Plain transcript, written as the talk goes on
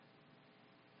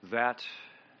that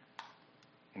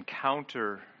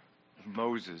encounter of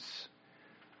Moses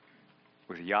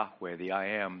with Yahweh, the I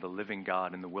Am, the living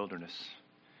God in the wilderness,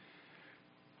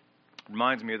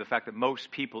 reminds me of the fact that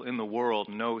most people in the world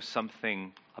know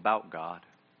something about God.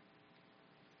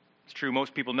 It's true,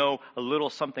 most people know a little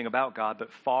something about God,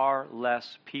 but far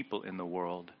less people in the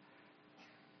world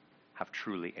have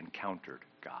truly encountered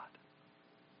God.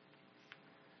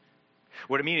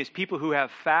 What I mean is people who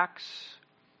have facts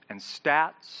and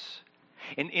stats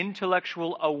and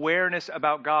intellectual awareness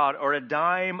about God are a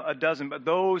dime a dozen, but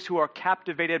those who are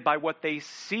captivated by what they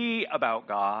see about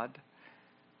God,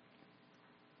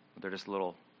 they're just a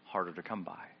little harder to come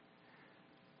by.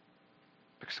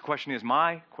 Because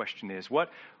my question is,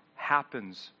 what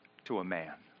happens to a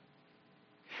man?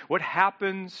 What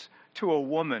happens to a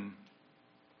woman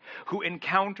who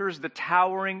encounters the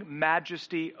towering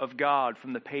majesty of God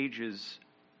from the pages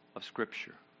of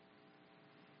Scripture?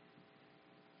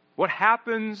 What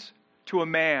happens to a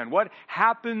man? What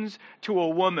happens to a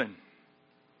woman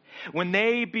when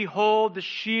they behold the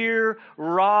sheer,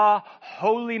 raw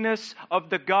holiness of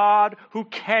the God who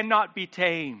cannot be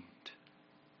tamed?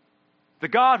 The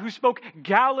God who spoke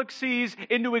galaxies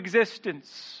into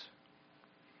existence.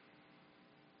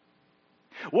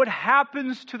 What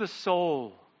happens to the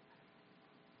soul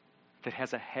that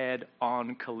has a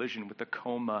head-on collision with the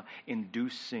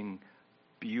coma-inducing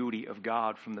beauty of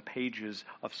God from the pages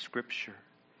of Scripture?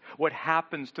 What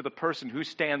happens to the person who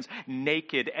stands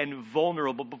naked and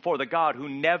vulnerable before the God who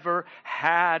never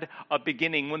had a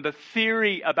beginning, when the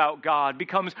theory about God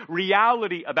becomes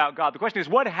reality about God? The question is,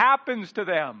 what happens to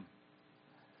them?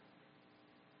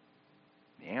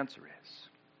 The answer is,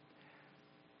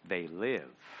 they live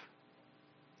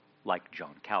like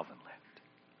John Calvin lived.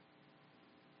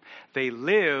 They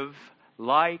live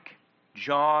like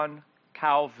John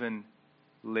Calvin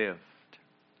lived.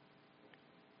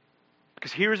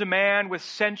 Because here's a man with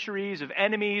centuries of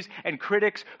enemies and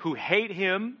critics who hate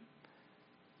him.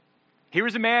 Here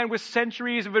is a man with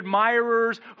centuries of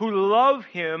admirers who love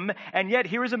him. And yet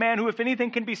here is a man who, if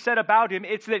anything can be said about him,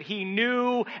 it's that he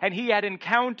knew and he had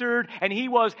encountered and he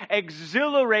was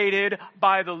exhilarated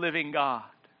by the living God.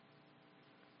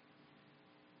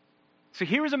 So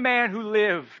here is a man who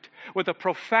lived with a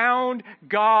profound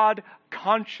God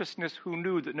consciousness, who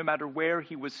knew that no matter where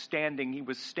he was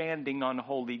standing on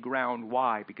holy ground.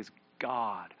 Why? Because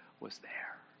God was there.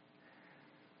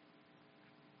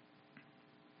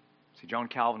 See, John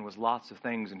Calvin was lots of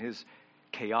things in his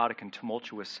chaotic and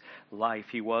tumultuous life.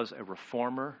 He was a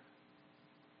reformer.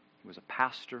 He was a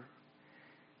pastor.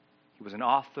 He was an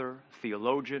author,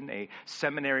 theologian, a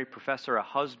seminary professor, a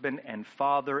husband and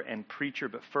father and preacher.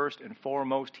 But first and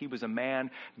foremost, he was a man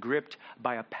gripped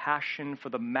by a passion for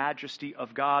the majesty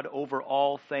of God over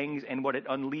all things. And what it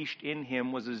unleashed in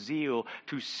him was a zeal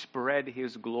to spread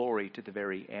his glory to the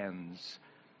very ends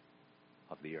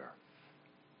of the earth.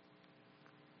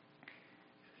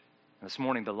 This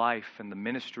morning, the life and the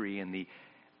ministry and the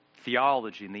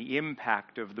theology and the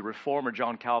impact of the reformer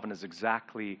John Calvin is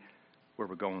exactly where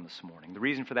we're going this morning. The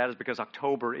reason for that is because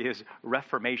October is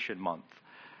Reformation Month.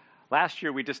 Last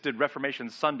year we just did Reformation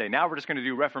Sunday. Now we're just going to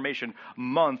do Reformation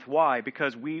Month. Why?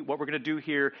 Because what we're going to do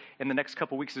here in the next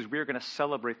couple weeks is we're going to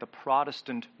celebrate the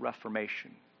Protestant Reformation.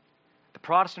 The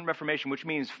Protestant Reformation, which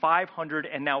means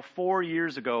 504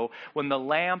 years ago, when the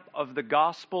lamp of the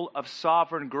gospel of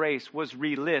sovereign grace was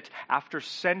relit after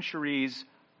centuries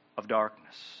of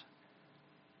darkness.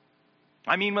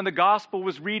 I mean, when the gospel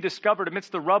was rediscovered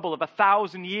amidst the rubble of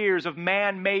 1,000 years of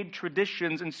man-made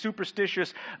traditions and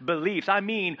superstitious beliefs. I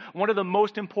mean, one of the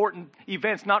most important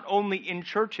events, not only in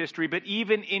church history, but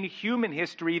even in human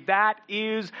history, that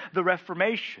is the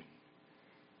Reformation.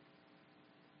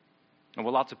 And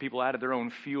while lots of people added their own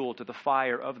fuel to the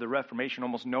fire of the Reformation,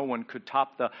 almost no one could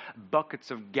top the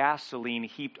buckets of gasoline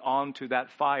heaped onto that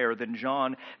fire than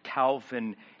John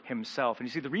Calvin himself. And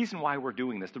you see, the reason why we're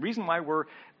doing this, the reason why we're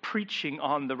preaching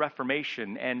on the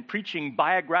Reformation and preaching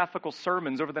biographical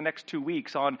sermons over the next 2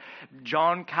 weeks on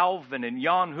John Calvin and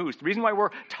Jan Hus, the reason why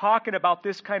we're talking about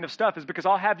this kind of stuff is because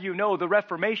I'll have you know the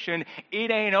Reformation, it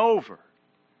ain't over.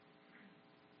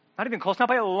 Not even close, not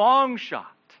by a long shot.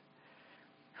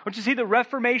 Don't you see, the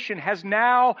Reformation has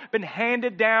now been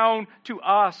handed down to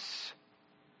us.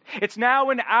 It's now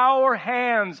in our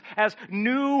hands as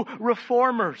new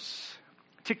reformers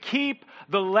to keep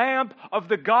the lamp of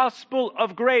the gospel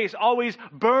of grace always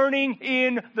burning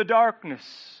in the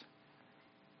darkness.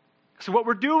 So what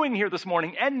we're doing here this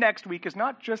morning and next week is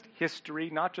not just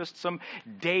history, not just some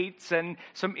dates and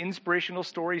some inspirational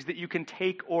stories that you can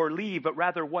take or leave, but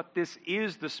rather what this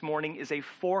is this morning is a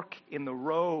fork in the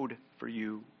road for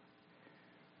you.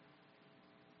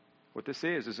 What this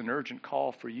is an urgent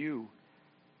call for you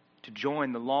to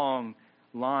join the long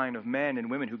line of men and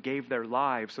women who gave their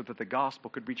lives so that the gospel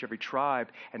could reach every tribe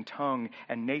and tongue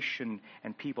and nation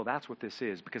and people. That's what this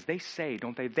is. Because they say,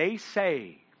 don't they? They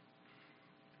say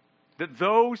that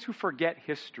those who forget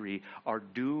history are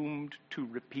doomed to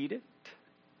repeat it.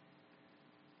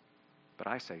 But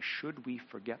I say, should we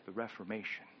forget the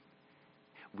Reformation,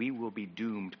 we will be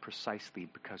doomed precisely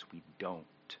because we don't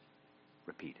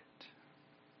repeat it.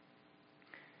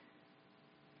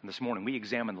 And this morning we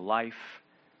examine the life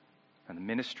and the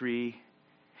ministry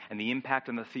and the impact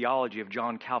and the theology of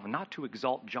John Calvin, not to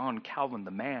exalt John Calvin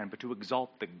the man, but to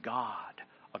exalt the God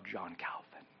of John Calvin.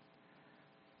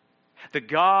 The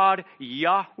God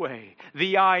Yahweh,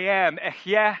 the I am,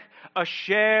 Ehyeh,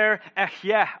 Asher,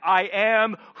 Ehyeh, I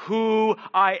am who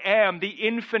I am, the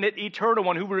infinite, eternal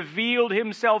one who revealed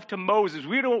himself to Moses.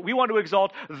 We want to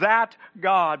exalt that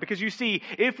God, because you see,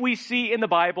 if we see in the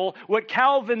Bible what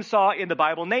Calvin saw in the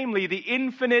Bible, namely the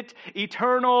infinite,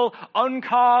 eternal,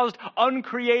 uncaused,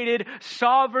 uncreated,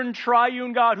 sovereign,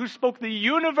 triune God who spoke the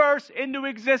universe into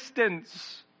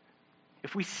existence,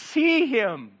 if we see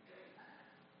him,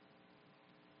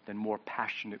 then more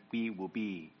passionate we will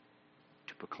be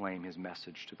to proclaim his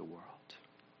message to the world.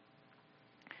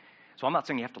 So I'm not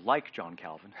saying you have to like John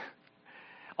Calvin,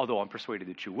 although I'm persuaded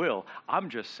that you will.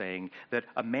 I'm just saying that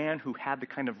a man who had the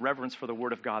kind of reverence for the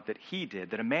Word of God that he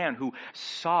did, that a man who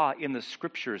saw in the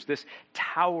Scriptures this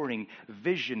towering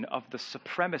vision of the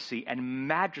supremacy and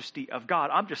majesty of God,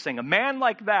 I'm just saying a man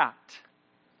like that,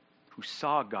 who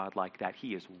saw God like that,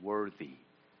 he is worthy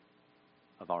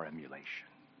of our emulation.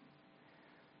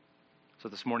 So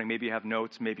this morning, maybe you have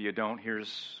notes, maybe you don't.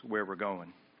 Here's where we're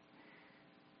going.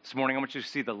 This morning, I want you to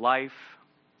see the life,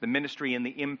 the ministry, and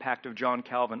the impact of John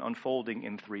Calvin unfolding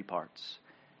in three parts.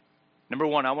 Number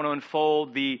one, I want to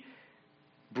unfold the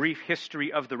brief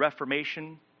history of the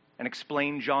Reformation and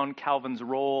explain John Calvin's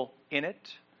role in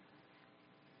it.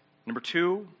 Number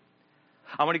two,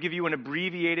 I want to give you an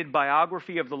abbreviated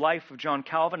biography of the life of John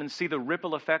Calvin and see the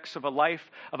ripple effects of a life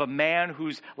of a man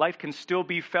whose life can still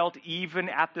be felt even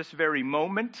at this very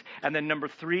moment. And then number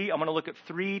three, I'm going to look at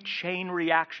three chain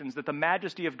reactions that the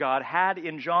majesty of God had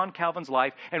in John Calvin's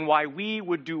life and why we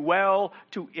would do well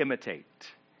to imitate.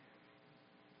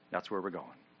 That's where we're going.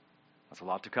 That's a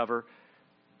lot to cover,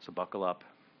 so buckle up.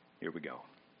 Here we go.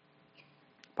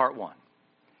 Part one,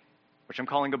 which I'm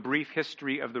calling a brief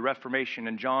history of the Reformation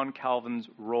and John Calvin's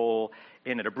role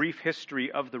in it. A brief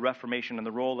history of the Reformation and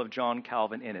the role of John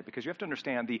Calvin in it. Because you have to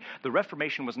understand, the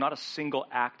Reformation was not a single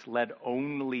act led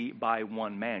only by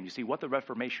one man. You see, what the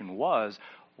Reformation was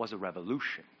a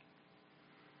revolution.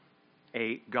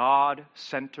 A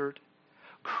God-centered,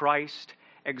 Christ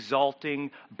exalting,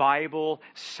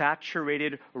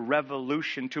 Bible-saturated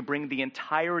revolution to bring the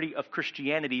entirety of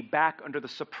Christianity back under the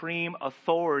supreme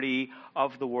authority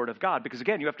of the Word of God. Because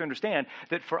again, you have to understand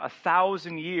that for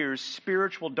 1,000 years,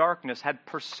 spiritual darkness had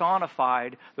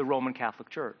personified the Roman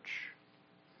Catholic Church.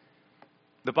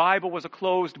 The Bible was a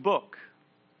closed book.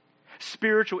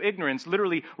 Spiritual ignorance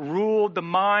literally ruled the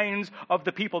minds of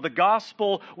the people. The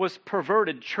gospel was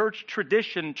perverted. Church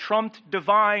tradition trumped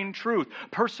divine truth.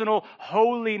 Personal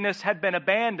holiness had been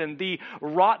abandoned. The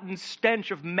rotten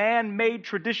stench of man-made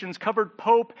traditions covered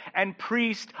pope and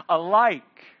priest alike.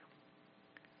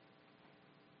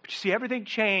 But you see, everything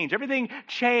changed. Everything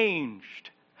changed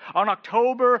on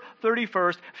October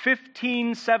 31st,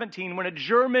 1517, when a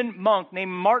German monk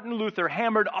named Martin Luther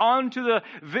hammered onto the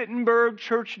Wittenberg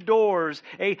church doors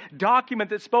a document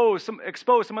that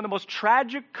exposed some of the most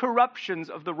tragic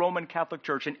corruptions of the Roman Catholic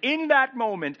Church. And in that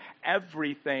moment,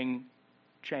 everything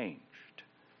changed.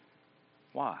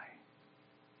 Why?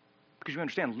 Because you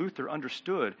understand, Luther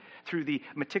understood through the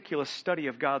meticulous study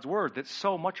of God's Word that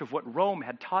so much of what Rome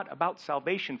had taught about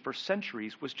salvation for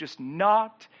centuries was just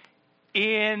not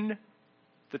in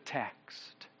the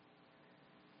text.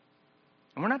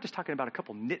 And we're not just talking about a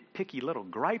couple nitpicky little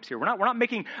gripes here. We're not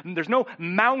making, there's no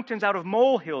mountains out of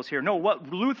molehills here. No, what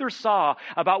Luther saw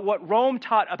about what Rome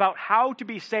taught about how to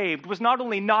be saved was not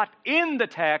only not in the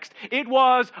text, it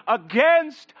was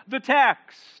against the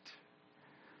text.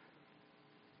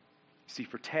 See,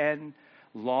 for 10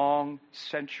 long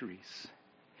centuries,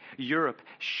 Europe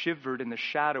shivered in the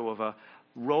shadow of a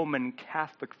Roman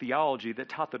Catholic theology that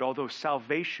taught that although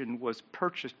salvation was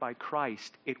purchased by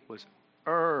Christ, it was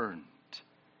earned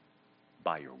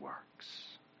by your works.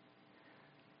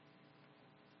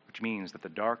 Which means that the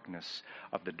darkness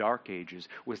of the Dark Ages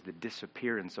was the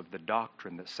disappearance of the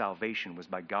doctrine that salvation was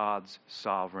by God's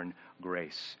sovereign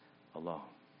grace alone.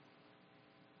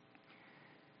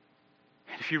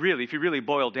 If you really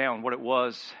boil down what it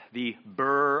was, the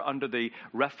burr under the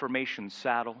Reformation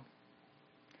saddle,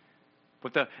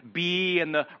 with the bee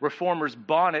and the reformer's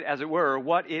bonnet, as it were,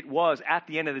 what it was at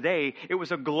the end of the day, it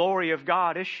was a glory of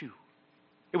God issue.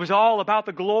 It was all about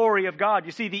the glory of God.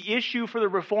 You see, the issue for the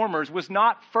reformers was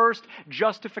not first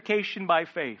justification by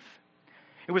faith.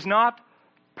 It was not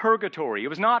purgatory. It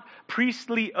was not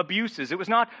priestly abuses. It was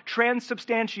not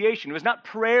transubstantiation. It was not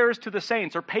prayers to the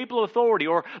saints or papal authority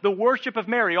or the worship of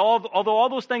Mary, although all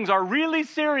those things are really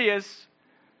serious.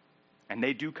 And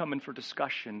they do come in for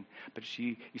discussion. But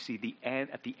you see,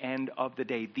 at the end of the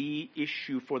day, the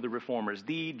issue for the reformers,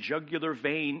 the jugular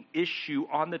vein issue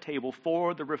on the table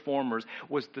for the reformers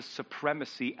was the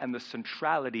supremacy and the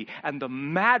centrality and the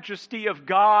majesty of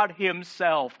God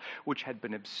Himself, which had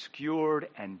been obscured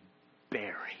and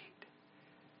buried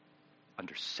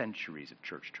under centuries of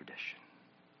church tradition.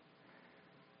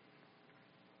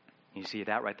 You see,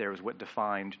 that right there is what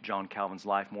defined John Calvin's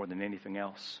life more than anything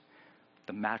else.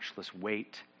 The matchless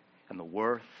weight and the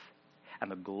worth and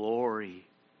the glory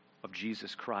of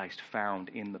Jesus Christ found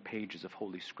in the pages of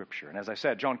Holy Scripture. And as I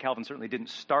said, John Calvin certainly didn't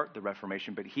start the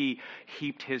Reformation, but he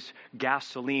heaped his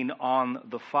gasoline on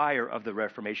the fire of the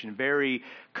Reformation, very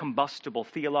combustible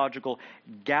theological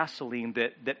gasoline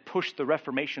that pushed the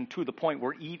Reformation to the point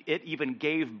where it even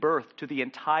gave birth to the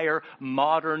entire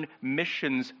modern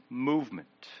missions movement.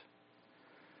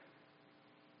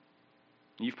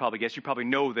 You probably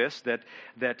know this,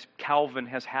 that Calvin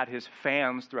has had his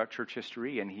fans throughout church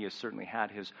history, and he has certainly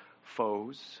had his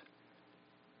foes.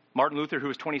 Martin Luther, who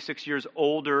was 26 years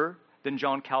older than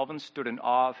John Calvin, stood in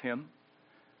awe of him.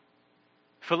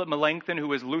 Philip Melanchthon, who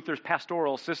was Luther's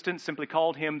pastoral assistant, simply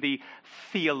called him the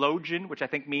theologian, which I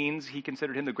think means he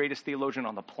considered him the greatest theologian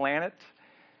on the planet.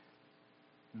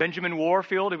 Benjamin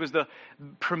Warfield, who was the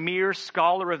premier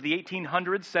scholar of the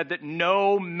 1800s, said that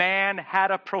no man had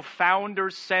a profounder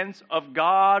sense of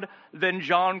God than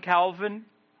John Calvin.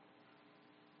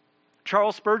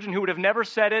 Charles Spurgeon, who would have never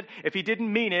said it if he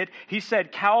didn't mean it, he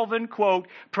said Calvin, quote,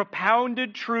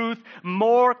 propounded truth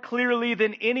more clearly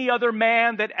than any other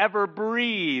man that ever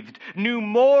breathed, knew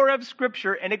more of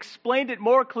Scripture and explained it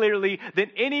more clearly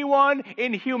than anyone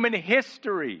in human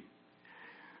history.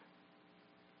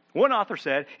 One author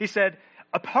said,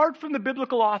 apart from the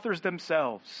biblical authors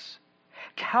themselves,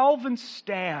 Calvin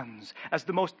stands as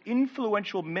the most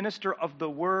influential minister of the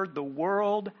Word the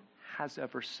world has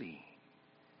ever seen.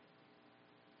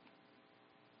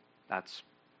 That's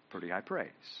pretty high praise.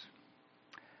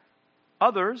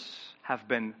 Others have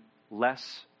been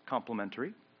less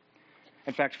complimentary.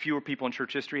 In fact, fewer people in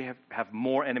church history have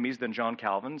more enemies than John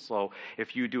Calvin. So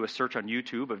if you do a search on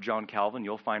YouTube of John Calvin,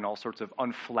 you'll find all sorts of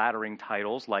unflattering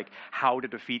titles like How to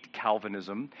Defeat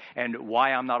Calvinism and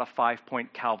Why I'm Not a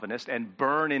 5-Point Calvinist and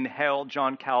Burn in Hell,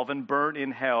 John Calvin, Burn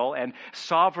in Hell, and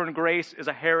Sovereign Grace is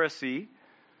a Heresy.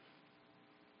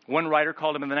 One writer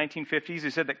called him in the 1950s.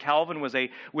 He said that Calvin was a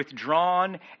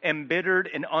withdrawn, embittered,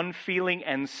 and unfeeling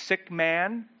and sick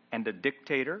man and a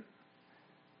dictator.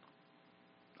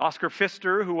 Oscar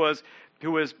Pfister, who was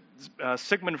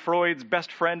Sigmund Freud's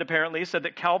best friend apparently, said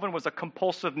that Calvin was a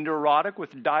compulsive neurotic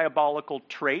with diabolical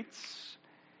traits.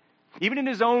 Even in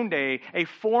his own day, a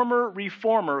former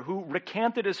reformer who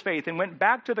recanted his faith and went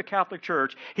back to the Catholic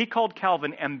Church, he called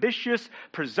Calvin ambitious,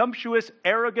 presumptuous,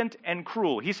 arrogant, and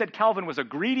cruel. He said Calvin was a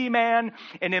greedy man,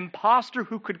 an impostor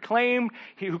who claimed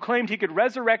he could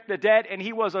resurrect the dead, and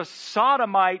he was a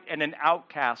sodomite and an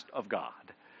outcast of God.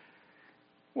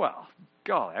 Well,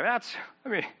 God, that's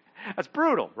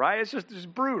brutal, right? It's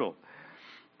just brutal.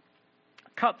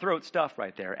 Cutthroat stuff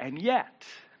right there. And yet,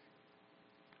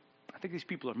 I think these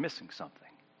people are missing something.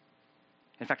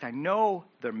 In fact, I know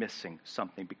they're missing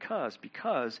something because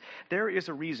there is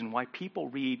a reason why people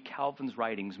read Calvin's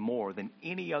writings more than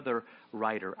any other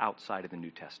writer outside of the New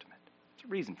Testament. There's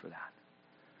a reason for that.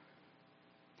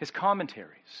 His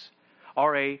commentaries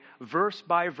are a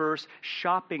verse-by-verse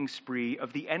shopping spree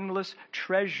of the endless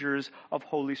treasures of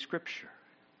Holy Scripture.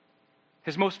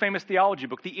 His most famous theology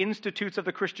book, The Institutes of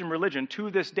the Christian Religion, to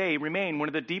this day remain one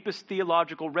of the deepest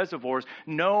theological reservoirs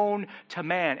known to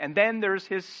man. And then there's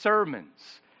his sermons.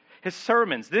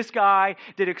 This guy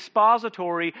did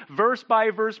expository,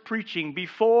 verse-by-verse preaching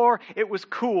before it was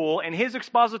cool, and his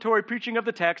expository preaching of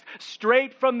the text,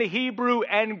 straight from the Hebrew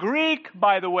and Greek,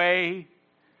 by the way,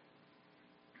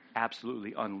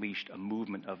 absolutely unleashed a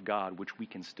movement of God which we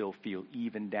can still feel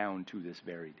even down to this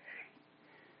very day.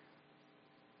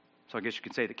 So I guess you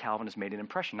could say that Calvin has made an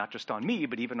impression, not just on me,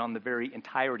 but even on the very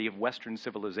entirety of Western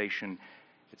civilization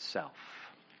itself.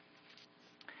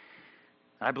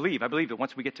 I believe that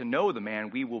once we get to know the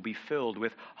man, we will be filled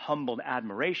with humbled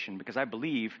admiration, because I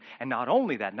believe, and not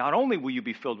only that, not only will you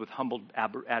be filled with humbled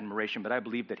admiration, but I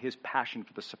believe that his passion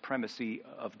for the supremacy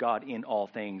of God in all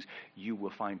things, you will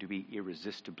find to be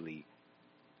irresistibly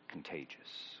contagious.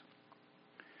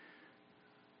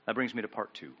 That brings me to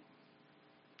part two.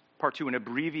 Part two, an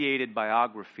abbreviated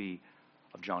biography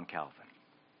of John Calvin.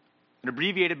 An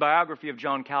abbreviated biography of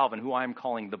John Calvin, who I am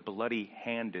calling the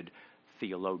bloody-handed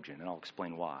theologian, and I'll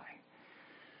explain why.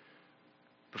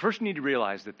 But first you need to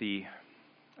realize that the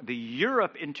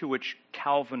Europe into which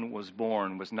Calvin was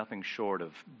born was nothing short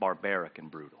of barbaric and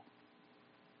brutal.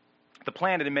 The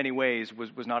planet in many ways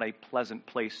was not a pleasant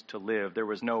place to live. There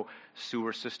was no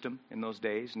sewer system in those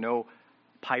days, no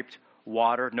piped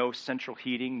water, no central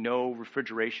heating, no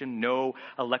refrigeration, no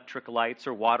electric lights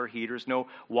or water heaters, no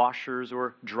washers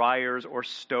or dryers or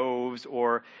stoves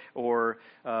or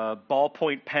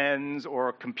ballpoint pens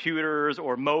or computers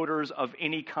or motors of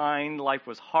any kind. Life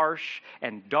was harsh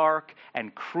and dark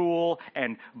and cruel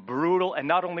and brutal. And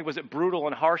not only was it brutal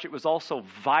and harsh, it was also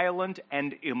violent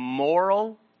and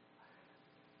immoral.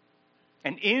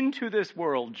 And into this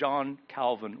world, John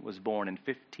Calvin was born in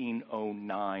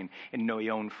 1509 in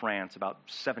Noyon, France, about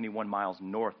 71 miles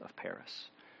north of Paris.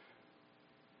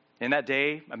 In that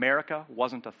day, America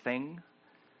wasn't a thing.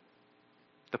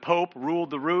 The Pope ruled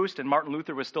the roost, and Martin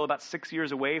Luther was still about 6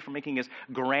 years away from making his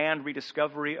grand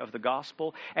rediscovery of the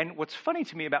gospel. And what's funny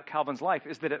to me about Calvin's life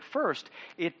is that at first,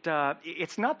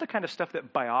 it's not the kind of stuff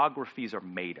that biographies are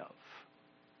made of.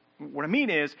 What I mean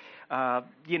is, at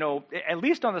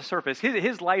least on the surface,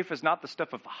 his life is not the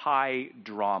stuff of high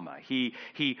drama. He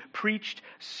preached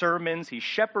sermons, he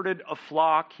shepherded a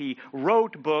flock, he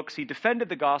wrote books, he defended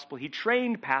the gospel, he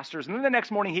trained pastors, and then the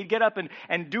next morning he'd get up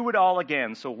and do it all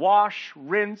again. So wash,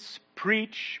 rinse,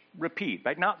 preach, repeat,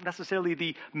 right? Not necessarily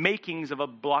the makings of a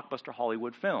blockbuster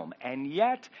Hollywood film. And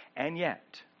yet,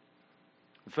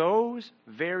 those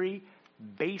very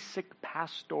basic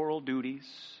pastoral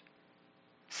duties,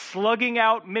 slugging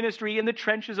out ministry in the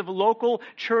trenches of local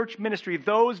church ministry,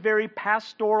 those very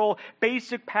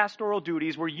basic pastoral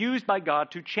duties were used by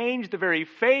God to change the very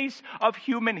face of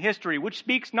human history, which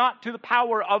speaks not to the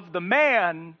power of the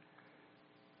man,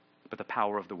 but the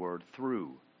power of the word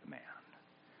through the man.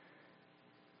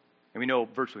 And we know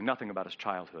virtually nothing about his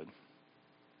childhood,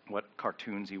 what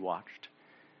cartoons he watched,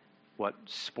 what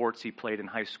sports he played in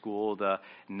high school, the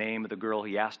name of the girl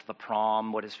he asked to the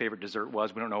prom, what his favorite dessert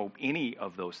was. We don't know any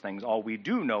of those things. All we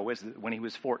do know is that when he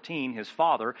was 14, his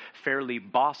father, fairly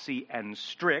bossy and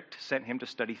strict, sent him to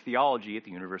study theology at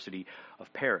the University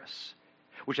of Paris,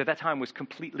 which at that time was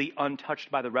completely untouched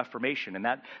by the Reformation, and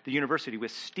that the university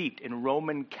was steeped in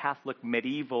Roman Catholic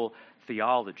medieval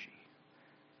theology.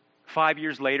 5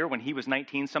 years later, when he was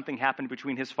 19, something happened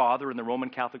between his father and the Roman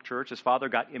Catholic Church. His father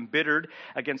got embittered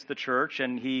against the church,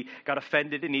 and he got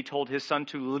offended, and he told his son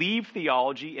to leave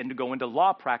theology and to go into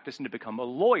law practice and to become a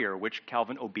lawyer, which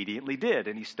Calvin obediently did.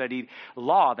 And he studied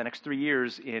law the next 3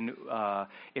 years in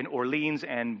Orleans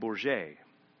and Bourges.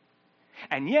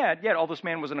 And yet, all this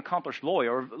man was an accomplished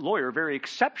lawyer, a very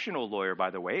exceptional lawyer, by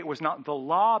the way. It was not the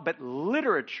law, but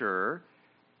literature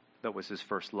that was his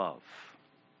first love.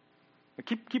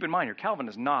 Keep in mind here, Calvin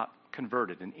is not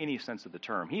converted in any sense of the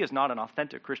term. He is not an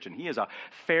authentic Christian. He is a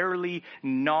fairly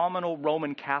nominal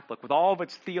Roman Catholic with all of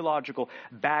its theological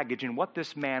baggage. And what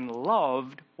this man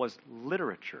loved was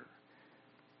literature.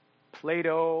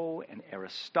 Plato and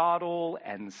Aristotle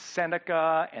and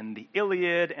Seneca and the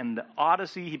Iliad and the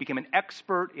Odyssey. He became an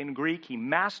expert in Greek. He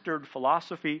mastered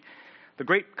philosophy. The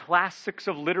great classics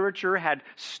of literature had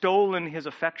stolen his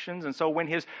affections, and so when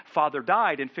his father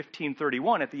died in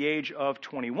 1531 at the age of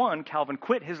 21, Calvin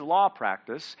quit his law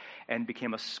practice and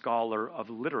became a scholar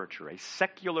of literature, a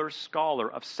secular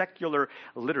scholar of secular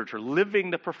literature,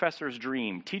 living the professor's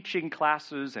dream, teaching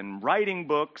classes and writing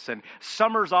books and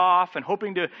summers off and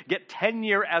hoping to get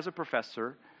tenure as a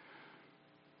professor.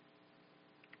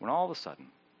 When all of a sudden,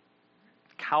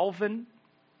 Calvin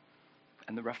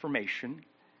and the Reformation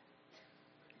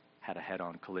had a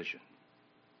head-on collision.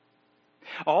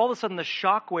 All of a sudden, the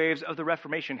shockwaves of the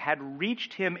Reformation had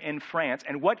reached him in France,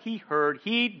 and what he heard,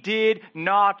 he did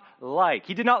not like.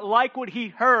 He did not like what he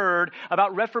heard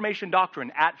about Reformation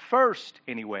doctrine, at first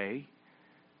anyway.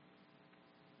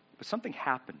 But something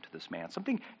happened to this man.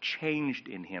 Something changed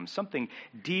in him. Something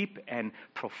deep and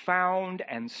profound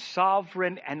and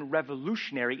sovereign and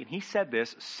revolutionary. And he said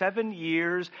this 7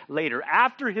 years later,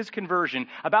 after his conversion,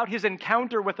 about his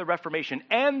encounter with the Reformation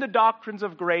and the doctrines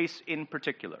of grace in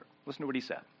particular. Listen to what he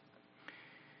said.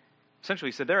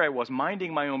 Essentially, he said, there I was,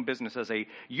 minding my own business as a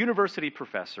university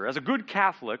professor, as a good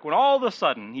Catholic, when all of a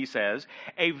sudden, he says,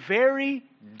 a very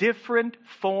different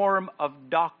form of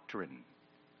doctrine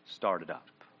started up.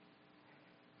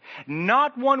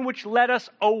 Not one which led us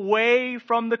away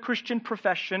from the Christian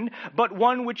profession, but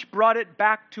one which brought it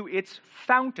back to its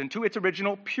fountain, to its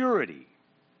original purity.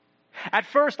 At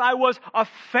first I was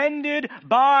offended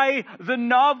by the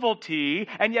novelty,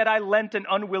 and yet I lent an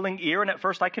unwilling ear, and at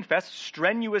first I confess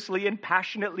strenuously and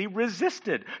passionately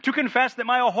resisted. To confess that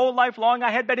my whole life long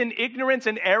I had been in ignorance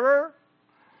and error.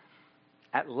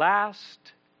 At last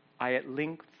I at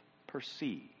length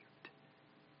perceived.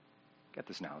 Get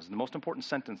this now, this is the most important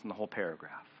sentence in the whole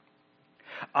paragraph.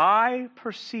 I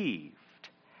perceived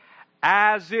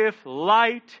as if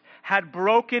light had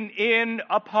broken in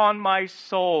upon my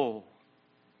soul.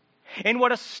 In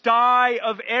what a sty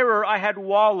of error I had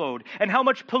wallowed, and how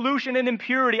much pollution and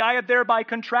impurity I had thereby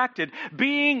contracted.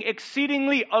 Being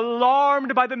exceedingly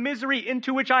alarmed by the misery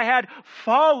into which I had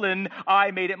fallen,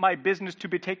 I made it my business to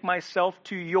betake myself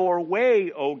to your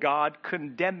way, O God,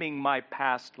 condemning my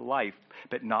past life,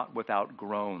 but not without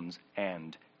groans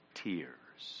and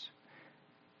tears.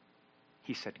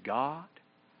 He said, God,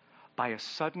 by a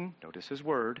sudden, notice his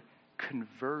word,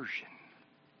 conversion,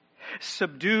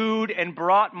 subdued and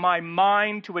brought my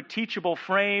mind to a teachable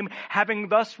frame, having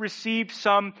thus received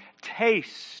some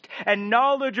taste and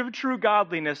knowledge of true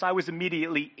godliness, I was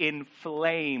immediately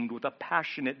inflamed with a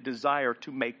passionate desire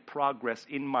to make progress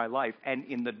in my life and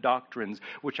in the doctrines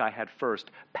which I had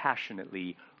first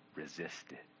passionately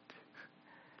resisted.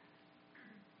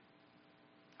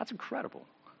 That's incredible.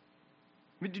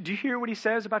 I mean, do you hear what he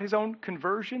says about his own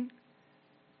conversion?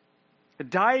 The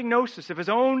diagnosis of his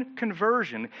own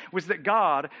conversion was that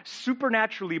God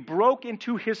supernaturally broke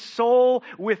into his soul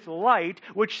with light,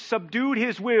 which subdued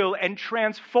his will and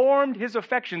transformed his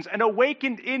affections and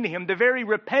awakened in him the very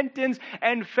repentance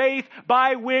and faith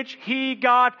by which he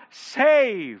got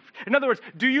saved. In other words,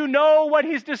 do you know what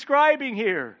he's describing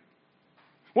here?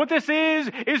 What this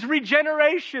is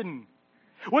regeneration.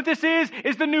 What this is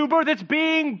the new birth. It's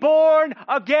being born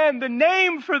again. The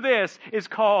name for this is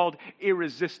called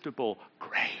irresistible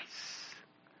grace.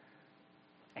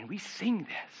 And we sing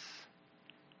this.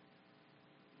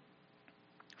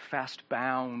 Fast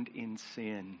bound in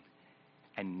sin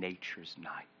and nature's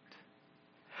night.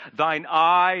 Thine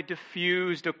eye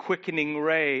diffused a quickening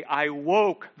ray. I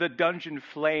woke, the dungeon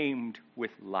flamed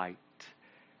with light.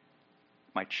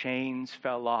 My chains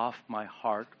fell off, my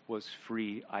heart was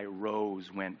free. I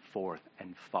rose, went forth,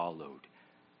 and followed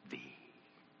thee.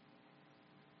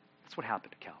 That's what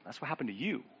happened to Calvin. That's what happened to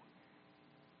you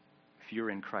if you're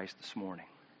in Christ this morning.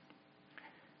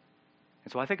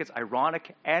 And so I think it's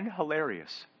ironic and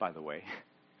hilarious, by the way,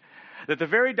 that the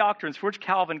very doctrines for which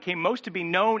Calvin came most to be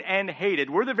known and hated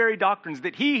were the very doctrines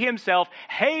that he himself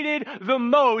hated the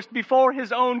most before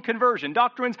his own conversion.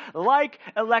 Doctrines like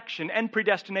election and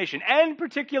predestination and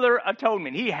particular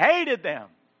atonement. He hated them.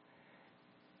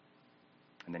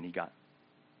 And then he got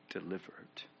delivered.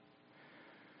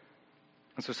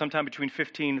 And so sometime between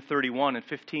 1531 and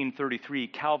 1533,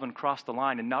 Calvin crossed the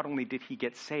line, and not only did he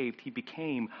get saved, he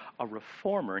became a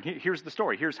reformer. And here's the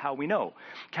story. Here's how we know.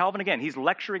 Calvin, again, he's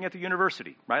lecturing at the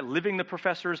university, right? Living the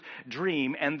professor's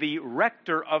dream, and the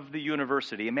rector of the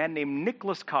university, a man named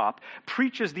Nicholas Kopp,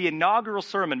 preaches the inaugural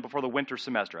sermon before the winter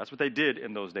semester. That's what they did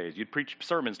in those days. You'd preach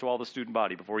sermons to all the student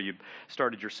body before you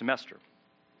started your semester.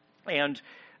 And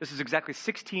this is exactly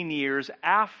 16 years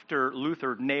after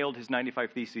Luther nailed his 95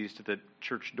 Theses to the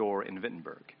church door in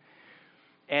Wittenberg.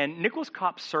 And Nicholas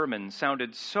Kopp's sermon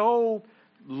sounded so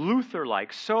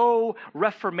Luther-like, so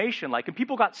Reformation-like, and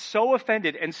people got so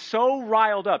offended and so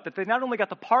riled up that they not only got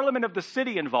the parliament of the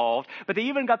city involved, but they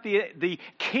even got the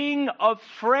king of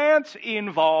France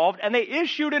involved, and they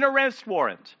issued an arrest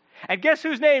warrant. And guess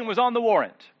whose name was on the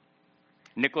warrant?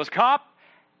 Nicholas Kopp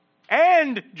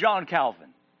and John Calvin.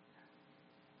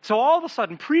 So all of a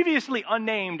sudden, previously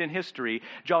unnamed in history,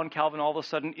 John Calvin all of a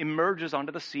sudden emerges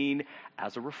onto the scene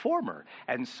as a reformer.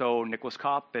 And so Nicholas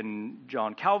Kopp and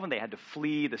John Calvin, they had to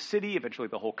flee the city, eventually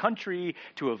the whole country,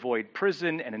 to avoid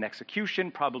prison and an execution,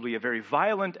 probably a very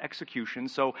violent execution.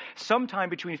 So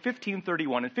sometime between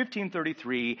 1531 and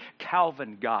 1533,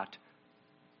 Calvin got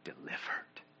delivered,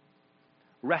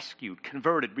 rescued,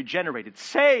 converted, regenerated,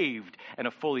 saved, and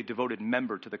a fully devoted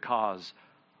member to the cause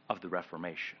of the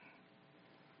Reformation.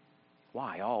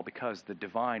 Why? All because the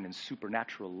divine and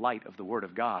supernatural light of the Word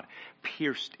of God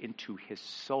pierced into his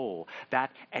soul.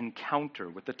 That encounter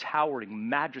with the towering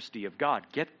majesty of God,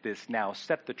 get this now,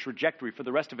 set the trajectory for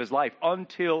the rest of his life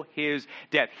until his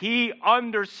death. He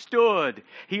understood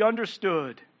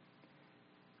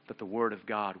that the Word of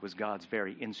God was God's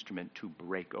very instrument to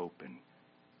break open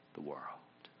the world.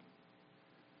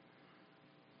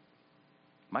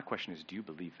 My question is, do you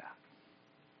believe that?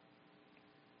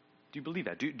 Do you believe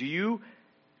that?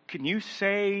 Can you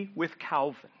say with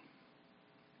Calvin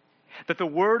that the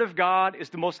Word of God is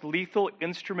the most lethal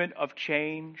instrument of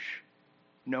change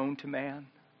known to man?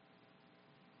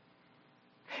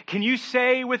 Can you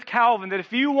say with Calvin that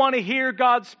if you want to hear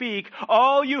God speak,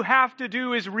 all you have to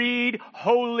do is read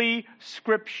Holy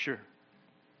Scripture?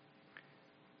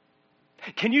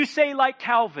 Can you say, like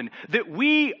Calvin, that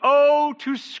we owe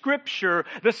to Scripture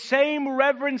the same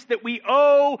reverence that we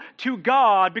owe to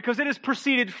God because it has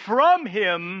proceeded from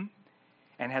Him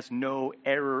and has no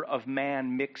error of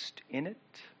man mixed in it?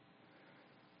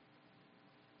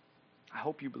 I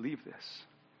hope you believe this.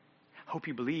 I hope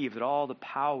you believe that all the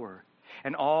power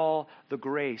and all the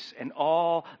grace and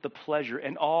all the pleasure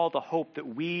and all the hope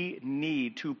that we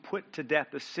need to put to death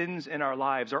the sins in our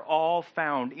lives are all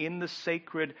found in the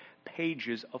sacred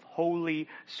pages of Holy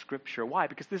Scripture. Why?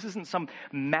 Because this isn't some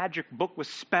magic book with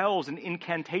spells and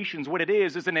incantations. What it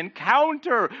is an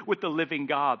encounter with the living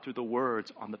God through the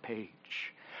words on the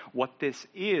page. What this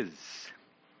is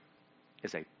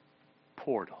a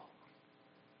portal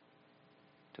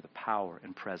to the power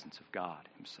and presence of God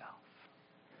Himself.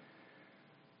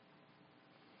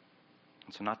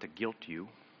 And so not to guilt you,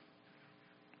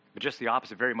 but just the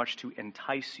opposite, very much to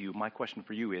entice you. My question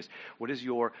for you is, what is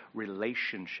your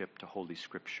relationship to Holy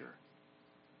Scripture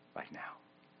right now?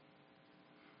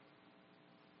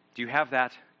 Do you have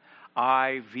that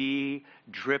IV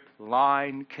drip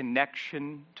line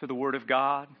connection to the Word of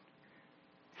God?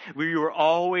 Where you are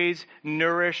always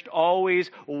nourished,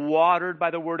 always watered by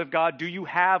the Word of God? Do you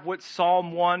have what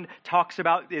Psalm 1 talks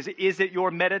about? Is it your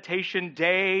meditation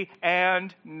day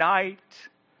and night?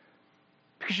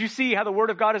 Because you see how the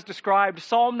Word of God is described.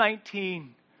 Psalm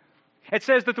 19. It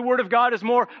says that the Word of God is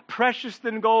more precious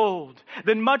than gold,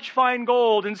 than much fine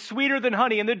gold, and sweeter than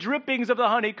honey, and the drippings of the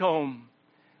honeycomb.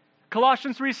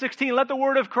 Colossians 3:16, let the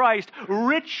word of Christ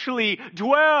richly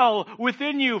dwell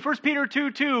within you. 1 Peter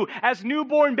 2:2, as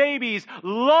newborn babies,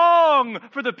 long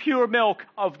for the pure milk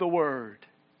of the Word.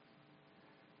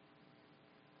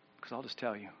 Because I'll just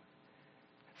tell you,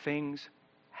 things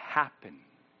happen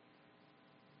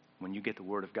when you get the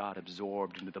Word of God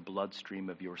absorbed into the bloodstream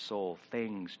of your soul.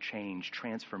 Things change.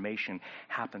 Transformation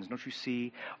happens. Don't you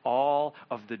see? All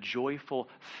of the joyful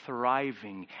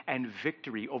thriving and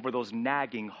victory over those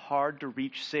nagging,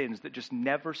 hard-to-reach sins that just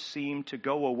never seem to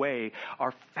go away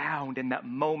are found in that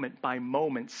moment by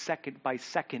moment, second by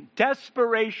second,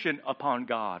 desperation upon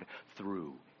God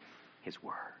through His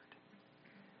Word.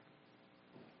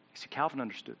 You see, Calvin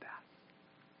understood that.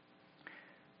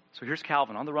 So here's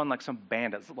Calvin on the run like some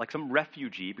bandit, like some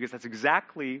refugee, because that's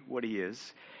exactly what he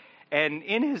is. And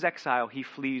in his exile, he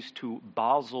flees to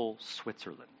Basel,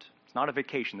 Switzerland. It's not a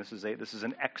vacation. This is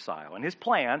an exile. And his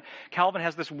plan, Calvin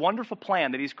has this wonderful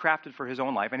plan that he's crafted for his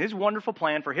own life. And his wonderful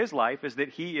plan for his life is that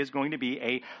he is going to be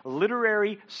a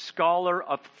literary scholar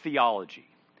of theology.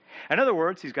 In other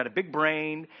words, he's got a big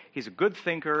brain, he's a good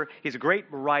thinker, he's a great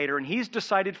writer, and he's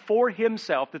decided for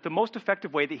himself that the most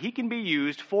effective way that he can be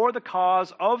used for the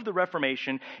cause of the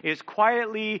Reformation is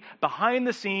quietly, behind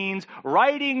the scenes,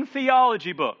 writing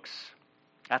theology books.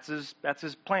 That's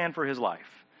his plan for his life.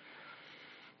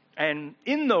 And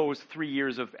in those 3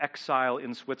 years of exile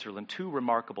in Switzerland, two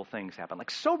remarkable things happened. Like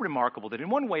so remarkable that in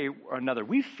one way or another,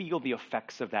 we feel the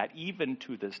effects of that even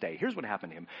to this day. Here's what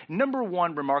happened to him. Number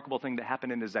one remarkable thing that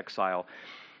happened in his exile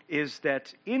is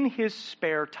that in his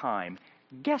spare time,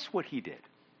 guess what he did?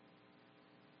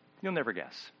 You'll never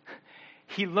guess.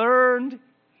 He learned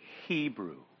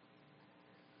Hebrew.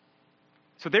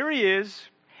 So there he is,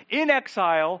 in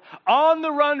exile, on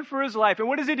the run for his life. And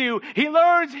what does he do? He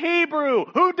learns Hebrew.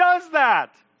 Who does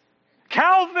that?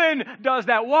 Calvin does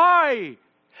that. Why?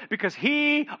 Because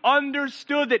he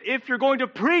understood that if you're going to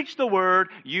preach the Word,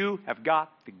 you have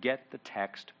got to get the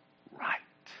text right.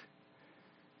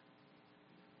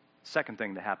 Second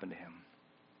thing that happened to him.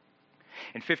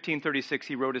 In 1536,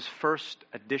 he wrote his first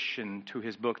addition to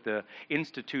his book, The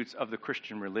Institutes of the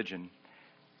Christian Religion,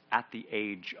 at the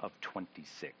age of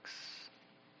 26.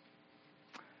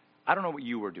 I don't know what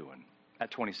you were doing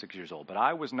at 26 years old, but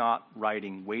I was not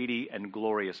writing weighty and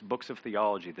glorious books of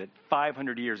theology that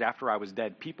 500 years after I was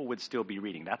dead, people would still be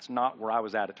reading. That's not where I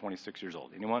was at 26 years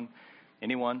old. Anyone?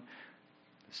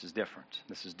 This is different.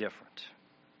 This is different.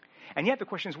 And yet the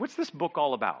question is, what's this book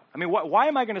all about? I mean, why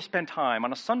am I going to spend time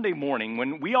on a Sunday morning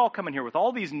when we all come in here with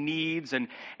all these needs and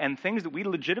things that we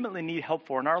legitimately need help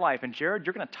for in our life? And Jared,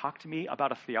 you're going to talk to me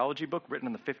about a theology book written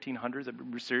in the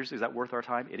 1500s? Seriously, is that worth our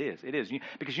time? It is. It is.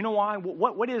 Because you know why?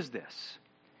 What is this?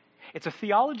 It's a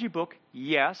theology book,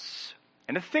 yes,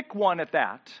 and a thick one at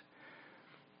that.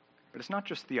 But it's not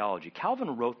just theology.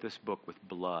 Calvin wrote this book with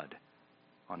blood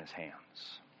on his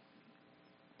hands.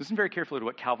 Listen very carefully to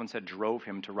what Calvin said drove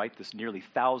him to write this nearly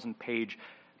 1,000-page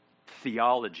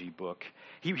theology book.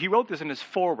 He wrote this in his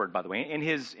foreword, by the way, in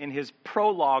his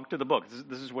prologue to the book.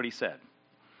 This is what he said.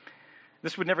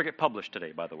 This would never get published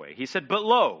today, by the way. He said, "But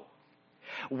lo,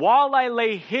 while I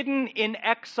lay hidden in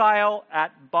exile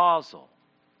at Basel,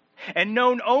 and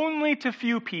known only to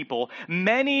few people,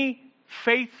 many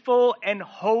faithful and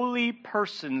holy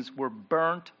persons were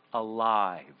burnt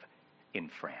alive in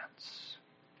France.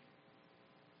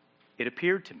 It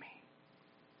appeared to me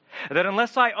that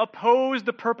unless I opposed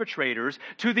the perpetrators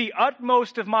to the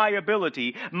utmost of my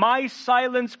ability, my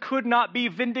silence could not be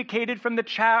vindicated from the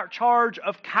charge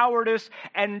of cowardice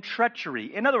and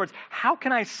treachery." In other words, how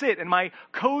can I sit in my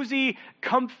cozy,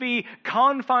 comfy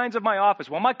confines of my office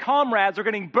while my comrades are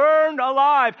getting burned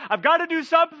alive? I've got to do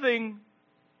something.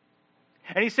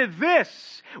 And he said,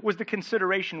 this was the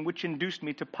consideration which induced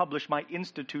me to publish my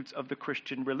Institutes of the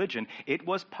Christian Religion. It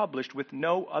was published with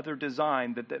no other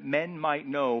design than that men might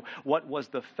know what was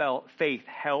the faith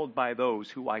held by those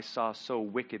who I saw so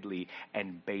wickedly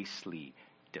and basely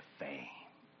defamed.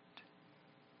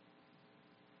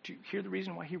 Do you hear the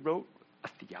reason why he wrote a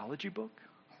theology book?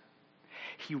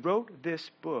 He wrote this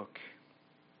book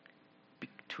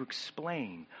to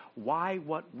explain why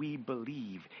what we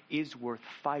believe is worth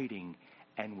fighting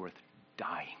and worth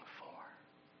dying for.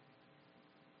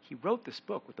 He wrote this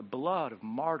book with the blood of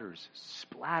martyrs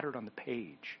splattered on the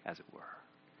page, as it were.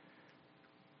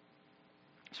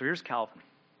 So here's Calvin,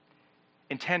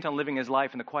 intent on living his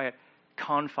life in the quiet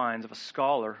confines of a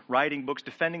scholar, writing books,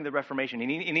 defending the Reformation.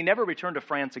 And he never returned to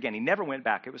France again. He never went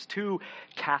back. It was too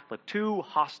Catholic, too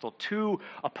hostile, too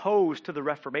opposed to the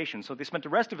Reformation. So they spent the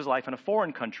rest of his life in a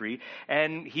foreign country,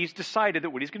 and he's decided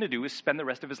that what he's going to do is spend the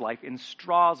rest of his life in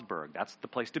Strasbourg. That's the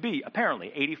place to be,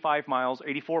 apparently, 84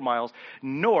 miles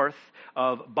north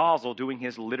of Basel, doing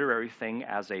his literary thing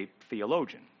as a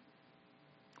theologian.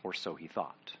 Or so he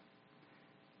thought.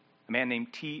 A man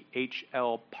named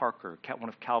T.H.L. Parker, one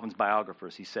of Calvin's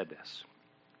biographers, he said this.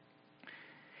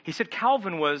 He said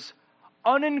Calvin was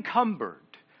unencumbered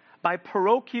by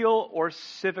parochial or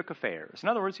civic affairs. In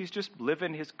other words, he's just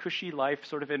living his cushy life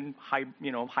sort of in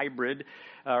hybrid,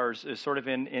 or sort of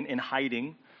in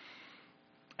hiding.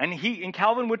 And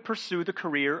Calvin would pursue the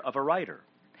career of a writer.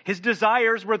 His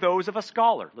desires were those of a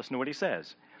scholar. Listen to what he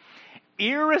says.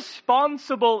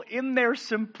 Irresponsible in their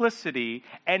simplicity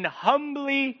and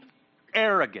humbly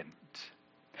arrogant.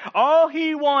 All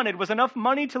he wanted was enough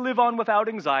money to live on without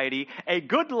anxiety, a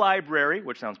good library,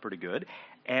 which sounds pretty good,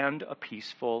 and a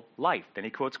peaceful life. Then he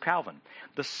quotes Calvin.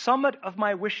 The summit of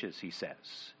my wishes, he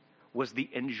says, was the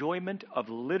enjoyment of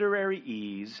literary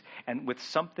ease and with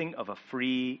something of a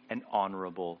free and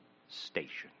honorable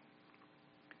station.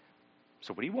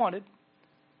 So what he wanted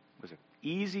was an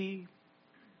easy,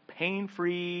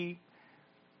 pain-free,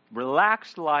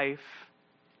 relaxed life,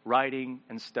 writing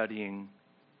and studying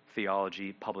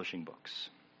theology, publishing books.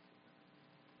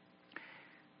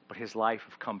 But his life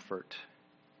of comfort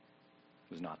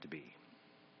was not to be.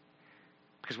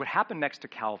 Because what happened next to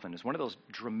Calvin is one of those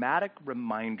dramatic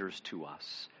reminders to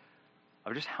us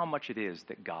of just how much it is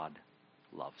that God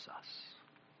loves us.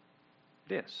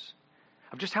 It is.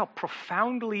 Of just how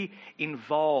profoundly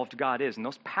involved God is in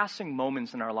those passing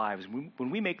moments in our lives. When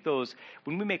we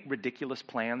make ridiculous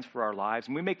plans for our lives,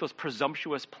 when we make those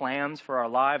presumptuous plans for our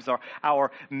lives,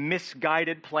 our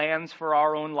misguided plans for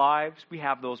our own lives, we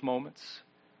have those moments.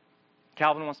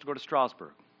 Calvin wants to go to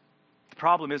Strasbourg. The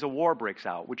problem is a war breaks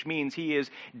out, which means he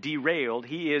is derailed.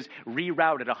 He is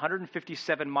rerouted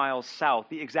 157 miles south,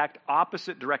 the exact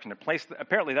opposite direction.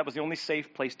 Apparently that was the only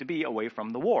safe place to be away from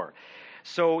the war.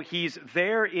 So he's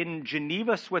there in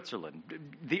Geneva, Switzerland,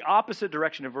 the opposite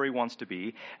direction of where he wants to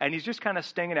be, and he's just kind of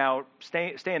staying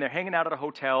there, hanging out at a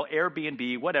hotel,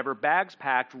 Airbnb, whatever, bags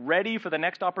packed, ready for the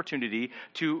next opportunity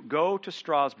to go to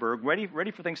Strasbourg, ready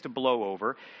for things to blow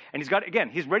over. And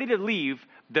he's ready to leave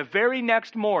the very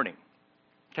next morning,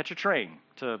 catch a train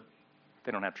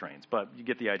they don't have trains, but you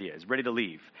get the idea. He's ready to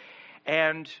leave.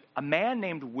 And a man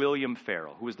named William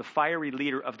Farel, who was the fiery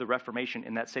leader of the Reformation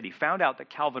in that city, found out that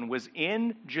Calvin was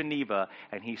in Geneva,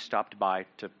 and he stopped by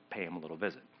to pay him a little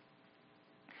visit.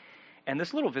 And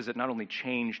this little visit not only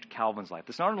changed Calvin's life,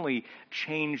 this not only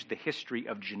changed the history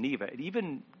of Geneva, it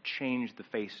even changed the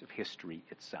face of history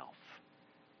itself.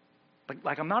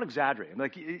 Like I'm not exaggerating.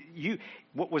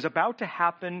 What was about to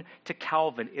happen to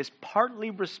Calvin is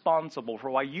partly responsible for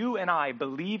why you and I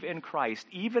believe in Christ,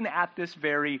 even at this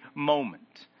very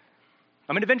moment.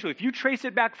 I mean, eventually, if you trace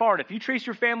it back far enough, if you trace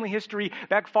your family history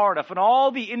back far enough, and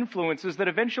all the influences that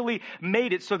eventually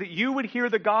made it so that you would hear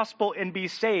the gospel and be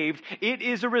saved, it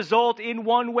is a result in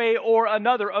one way or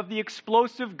another of the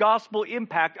explosive gospel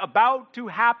impact about to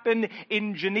happen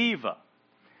in Geneva.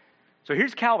 So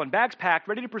here's Calvin, bags packed,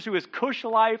 ready to pursue his cush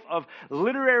life of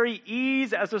literary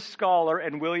ease as a scholar,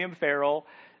 and William Farel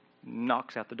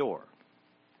knocks at the door.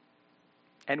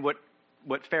 And what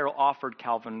Farel offered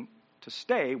Calvin to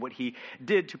stay, what he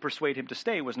did to persuade him to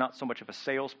stay, was not so much of a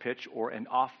sales pitch or an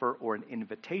offer or an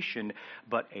invitation,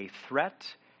 but a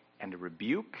threat and a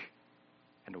rebuke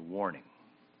and a warning.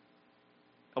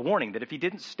 A warning that if he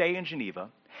didn't stay in Geneva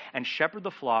and shepherd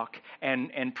the flock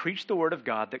and preach the word of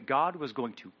God, that God was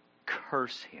going to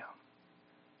curse him.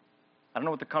 I don't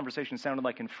know what the conversation sounded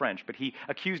like in French, but he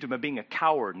accused him of being a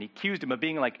coward, and he accused him of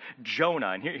being like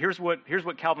Jonah. And here's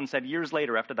what Calvin said years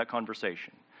later after that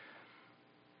conversation.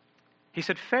 He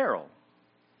said, Farel,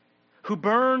 who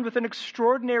burned with an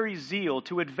extraordinary zeal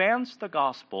to advance the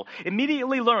gospel,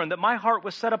 immediately learned that my heart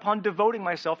was set upon devoting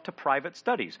myself to private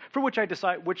studies, for which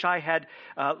I had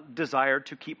desired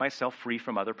to keep myself free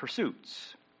from other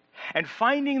pursuits. And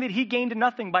finding that he gained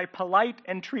nothing by polite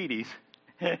entreaties,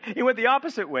 he went the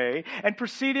opposite way and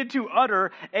proceeded to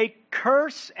utter a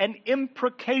curse and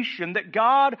imprecation that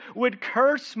God would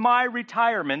curse my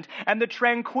retirement and the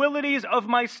tranquilities of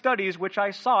my studies which I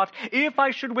sought if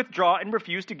I should withdraw and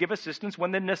refuse to give assistance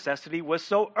when the necessity was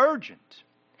so urgent.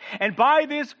 And by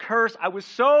this curse I was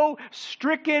so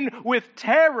stricken with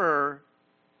terror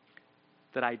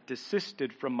that I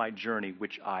desisted from my journey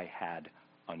which I had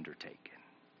undertaken.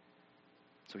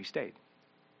 So he stayed.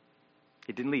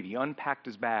 He didn't leave. He unpacked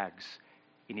his bags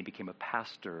and he became a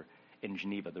pastor in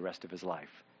Geneva the rest of his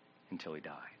life until he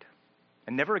died.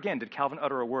 And never again did Calvin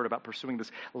utter a word about pursuing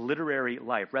this literary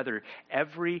life. Rather,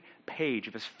 every page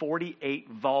of his 48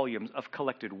 volumes of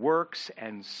collected works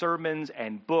and sermons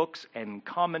and books and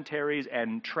commentaries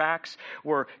and tracts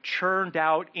were churned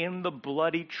out in the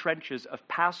bloody trenches of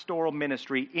pastoral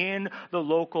ministry in the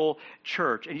local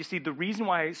church. And you see, the reason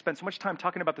why I spent so much time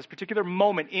talking about this particular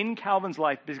moment in Calvin's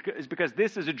life is because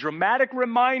this is a dramatic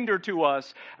reminder to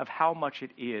us of how much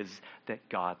it is that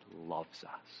God loves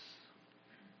us.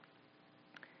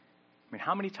 I mean,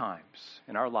 how many times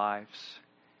in our lives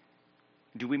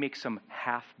do we make some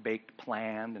half-baked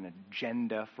plan, an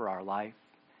agenda for our life?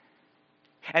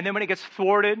 And then when it gets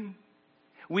thwarted,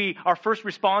 our first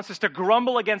response is to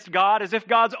grumble against God as if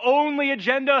God's only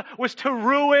agenda was to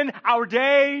ruin our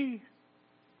day.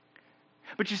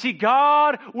 But you see,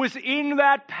 God was in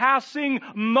that passing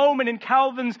moment in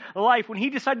Calvin's life when he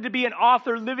decided to be an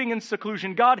author living in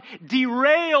seclusion. God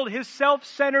derailed his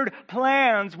self-centered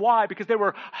plans. Why? Because there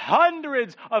were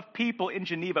hundreds of people in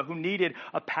Geneva who needed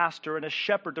a pastor and a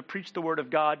shepherd to preach the word of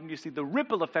God. And you see, the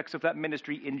ripple effects of that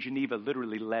ministry in Geneva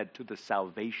literally led to the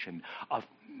salvation of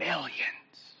millions.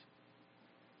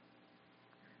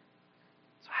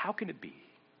 So how can it be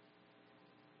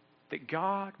that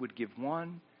God would give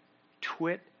one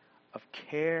twit of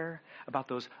care about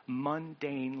those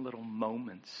mundane little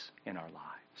moments in our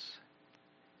lives?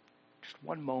 Just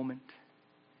one moment,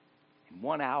 in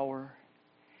 1 hour,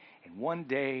 in 1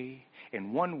 day,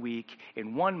 in 1 week,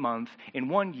 in 1 month, in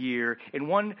 1 year, in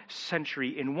 1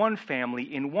 century, in 1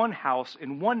 family, in 1 house,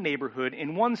 in 1 neighborhood,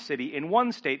 in 1 city, in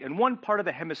 1 state, in 1 part of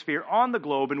the hemisphere, on the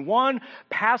globe, in 1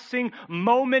 passing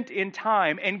moment in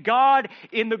time. And God,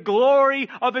 in the glory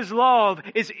of his love,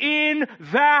 is in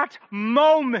that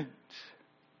moment.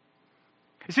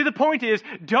 You see, the point is,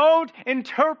 don't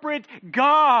interpret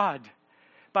God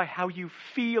by how you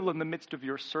feel in the midst of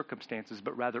your circumstances,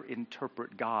 but rather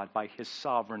interpret God by his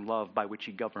sovereign love by which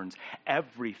he governs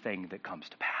everything that comes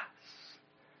to pass.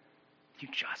 You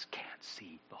just can't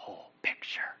see the whole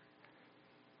picture.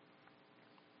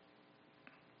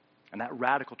 And that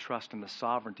radical trust in the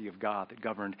sovereignty of God that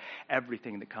governed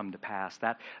everything that come to pass,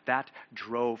 that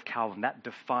drove Calvin, that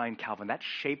defined Calvin, that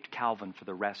shaped Calvin for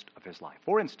the rest of his life.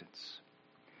 For instance,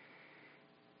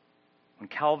 when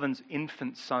Calvin's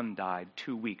infant son died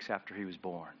 2 weeks after he was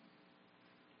born,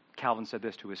 Calvin said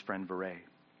this to his friend Viret.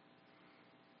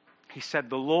 He said,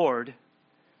 "The Lord,"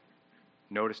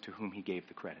 notice to whom he gave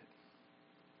the credit,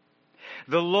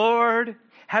 "the Lord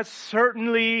has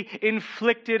certainly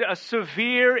inflicted a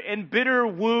severe and bitter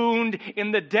wound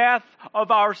in the death of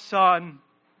our son.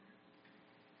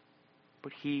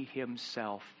 but he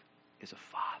himself is a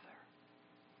Father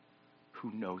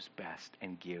who knows best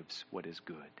and gives what is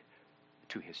good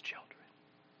to his children.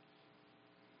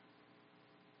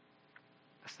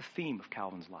 That's the theme of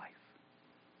Calvin's life.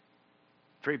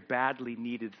 Very badly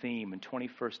needed theme in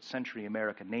 21st century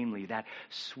America, namely that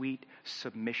sweet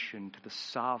submission to the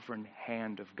sovereign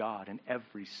hand of God in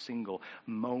every single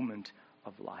moment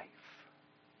of life.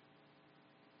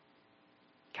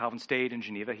 Calvin stayed in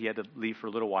Geneva. He had to leave for a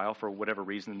little while for whatever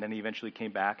reason, and then he eventually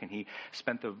came back, and he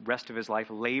spent the rest of his life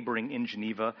laboring in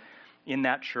Geneva in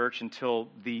that church until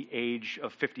the age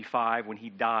of 55 when he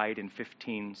died in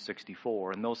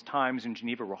 1564. And those times in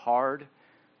Geneva were hard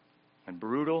and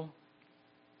brutal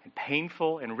and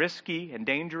painful and risky and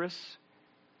dangerous.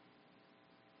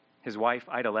 His wife,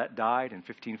 Idelette, died in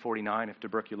 1549 of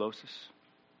tuberculosis.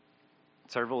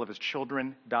 Several of his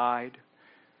children died.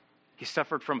 He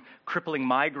suffered from crippling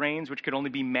migraines, which could only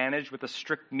be managed with a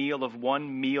strict meal of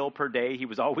one meal per day. He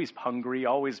was always hungry,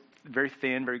 always very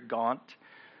thin, very gaunt.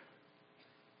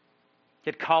 He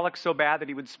had colic so bad that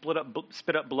he would spit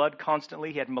up blood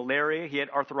constantly. He had malaria. He had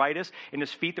arthritis in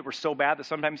his feet that were so bad that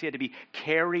sometimes he had to be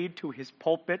carried to his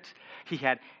pulpit. He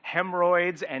had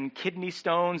hemorrhoids and kidney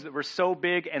stones that were so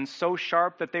big and so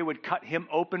sharp that they would cut him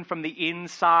open from the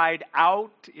inside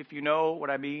out, if you know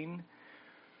what I mean.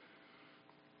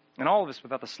 And all of this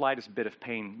without the slightest bit of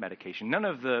pain medication. None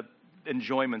of the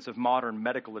enjoyments of modern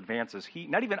medical advances.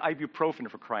 Not even ibuprofen,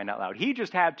 for crying out loud. He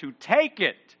just had to take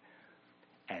it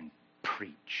and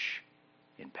preach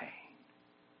in pain.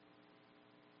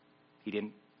 He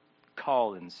didn't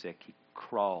call in sick, he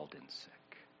crawled in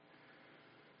sick.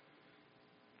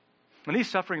 And these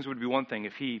sufferings would be one thing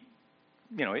if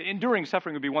enduring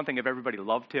suffering would be one thing if everybody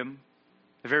loved him,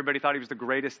 if everybody thought he was the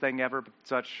greatest thing ever, but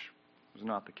such was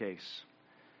not the case.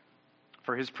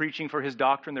 For his preaching, for his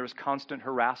doctrine, there was constant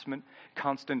harassment,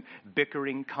 constant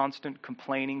bickering, constant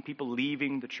complaining, people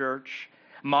leaving the church.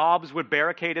 Mobs would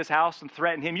barricade his house and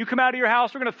threaten him. You come out of your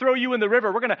house, we're going to throw you in the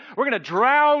river. We're going to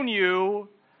drown you.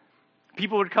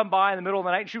 People would come by in the middle of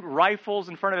the night and shoot rifles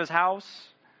in front of his house.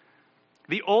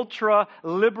 The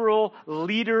ultra-liberal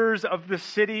leaders of the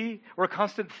city were a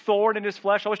constant thorn in his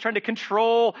flesh, always trying to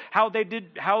control how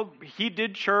he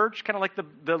did church, kind of like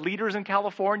the leaders in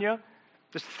California.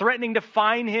 Just threatening to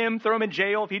fine him, throw him in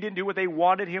jail if he didn't do what they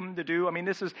wanted him to do. I mean,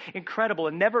 this is incredible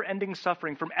and never-ending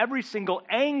suffering from every single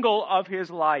angle of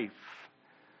his life.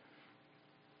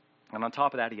 And on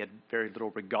top of that, he had very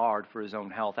little regard for his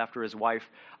own health. After his wife,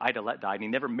 Idelette, died, and he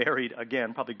never married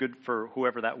again, probably good for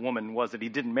whoever that woman was that he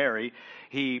didn't marry,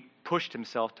 he pushed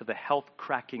himself to the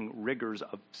health-cracking rigors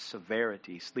of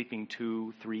severity, sleeping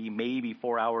 2, 3, maybe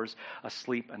 4 hours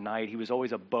asleep a night. He was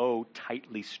always a bow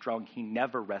tightly strung. He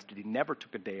never rested. He never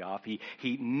took a day off. He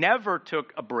never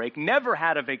took a break, never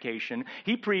had a vacation.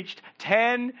 He preached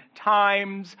 10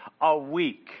 times a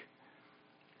week.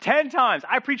 10 times.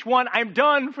 I preach one, I'm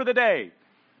done for the day.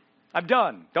 I'm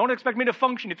done. Don't expect me to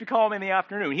function if you call me in the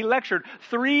afternoon. He lectured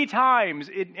 3 times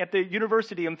at the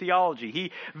university in theology.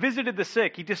 He visited the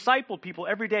sick. He discipled people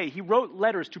every day. He wrote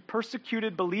letters to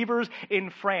persecuted believers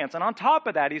in France. And on top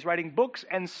of that, he's writing books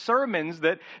and sermons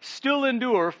that still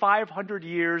endure 500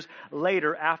 years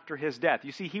later after his death.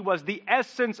 You see, he was the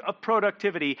essence of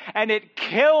productivity, and it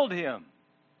killed him.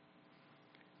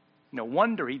 No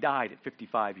wonder he died at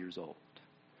 55 years old.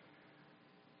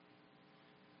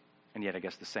 And yet I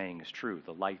guess the saying is true.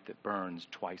 The light that burns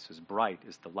twice as bright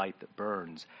is the light that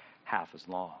burns half as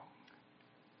long.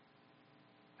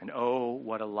 And oh,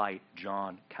 what a light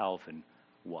John Calvin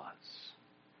was.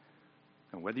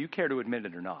 And whether you care to admit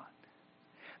it or not,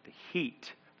 the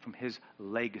heat from his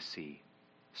legacy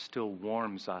still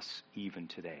warms us even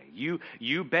today. You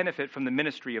benefit from the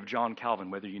ministry of John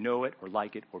Calvin, whether you know it or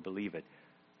like it or believe it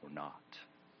or not.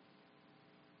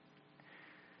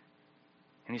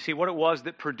 And you see what it was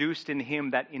that produced in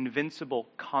him that invincible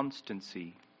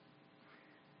constancy.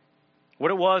 What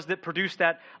it was that produced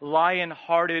that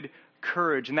lion-hearted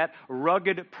courage and that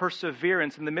rugged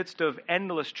perseverance in the midst of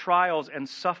endless trials and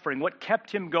suffering. What kept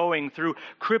him going through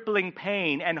crippling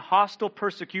pain and hostile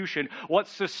persecution. What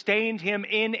sustained him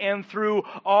in and through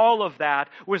all of that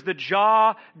was the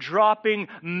jaw-dropping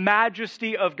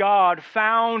majesty of God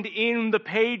found in the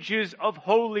pages of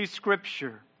Holy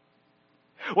Scripture.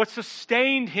 What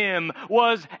sustained him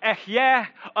was Ehyeh,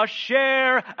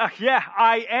 Asher, Ehyeh,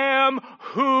 I am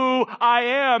who I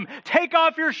am. Take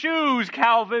off your shoes,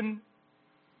 Calvin.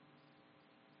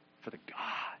 For the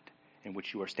God in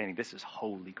which you are standing, this is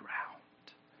holy ground.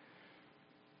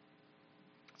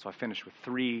 So I finished with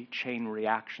 3 chain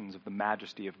reactions of the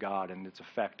majesty of God and its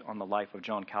effect on the life of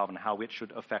John Calvin, how it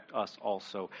should affect us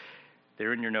also.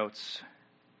 They're in your notes.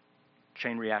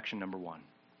 Chain reaction number one.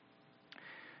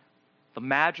 The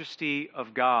majesty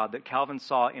of God that Calvin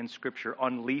saw in Scripture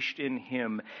unleashed in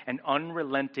him an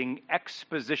unrelenting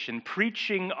exposition,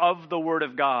 preaching of the Word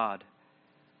of God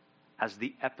as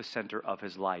the epicenter of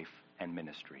his life and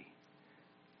ministry.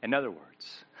 In other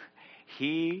words,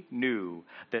 he knew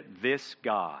that this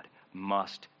God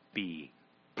must be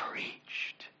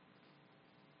preached.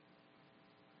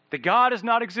 That God does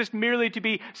not exist merely to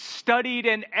be studied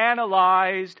and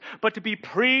analyzed, but to be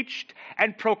preached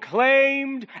and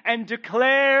proclaimed and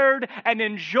declared and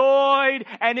enjoyed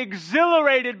and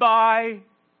exhilarated by.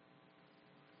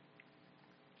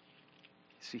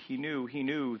 See, he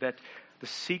knew that the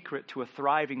secret to a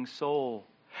thriving soul,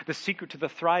 the secret to the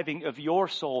thriving of your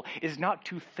soul, is not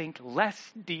to think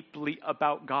less deeply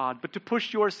about God, but to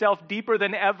push yourself deeper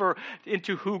than ever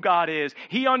into who God is.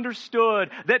 He understood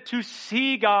that to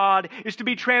see God is to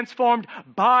be transformed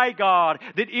by God,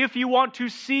 that if you want to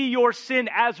see your sin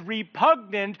as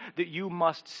repugnant, that you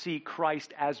must see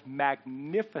Christ as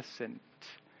magnificent.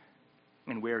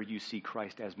 And where you see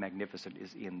Christ as magnificent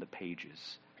is in the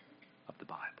pages of the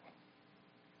Bible.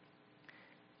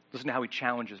 Listen to how he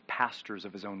challenges pastors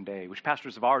of his own day, which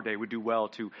pastors of our day would do well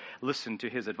to listen to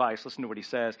his advice. Listen to what he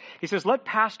says. He says, "Let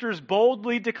pastors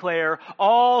boldly declare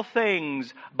all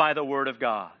things by the word of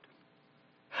God.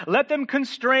 Let them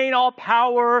constrain all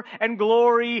power and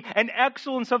glory and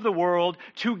excellence of the world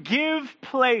to give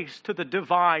place to the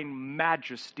divine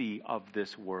majesty of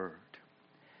this word.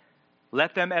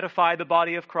 Let them edify the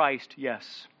body of Christ,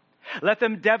 yes. Let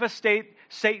them devastate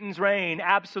Satan's reign,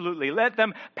 absolutely. Let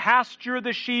them pasture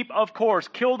the sheep, of course,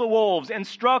 kill the wolves,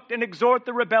 instruct and exhort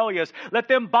the rebellious. Let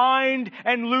them bind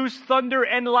and loose thunder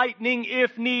and lightning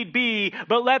if need be,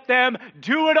 but let them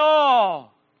do it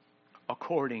all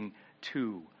according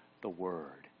to the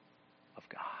word of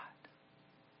God."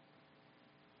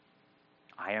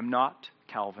 I am not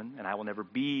Calvin, and I will never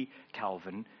be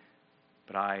Calvin,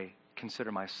 but I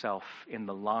consider myself in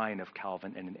the line of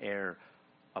Calvin and an heir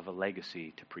of a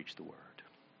legacy to preach the word.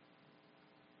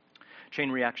 Chain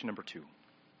reaction number two.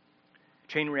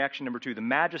 Chain reaction number two. The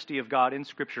majesty of God in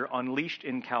Scripture unleashed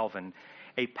in Calvin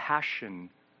a passion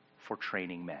for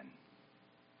training men.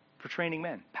 For training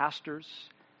men. Pastors,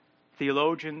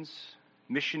 theologians,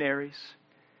 missionaries.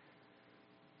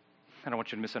 I don't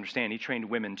want you to misunderstand. He trained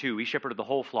women too. He shepherded the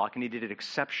whole flock, and he did it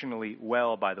exceptionally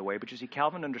well, by the way. But you see,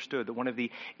 Calvin understood that one of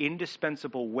the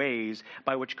indispensable ways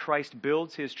by which Christ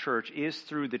builds his church is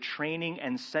through the training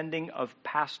and sending of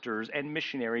pastors and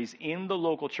missionaries in the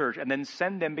local church, and then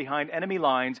send them behind enemy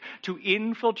lines to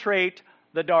infiltrate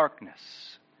the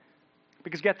darkness.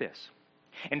 Because get this,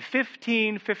 in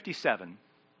 1557,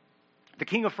 the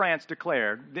King of France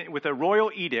declared with a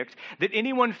royal edict that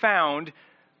anyone found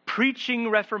preaching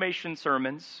Reformation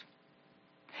sermons,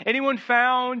 anyone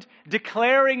found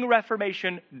declaring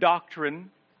Reformation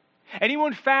doctrine,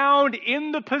 anyone found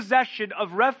in the possession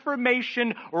of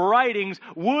Reformation writings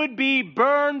would be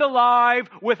burned alive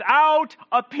without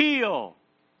appeal.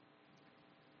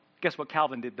 Guess what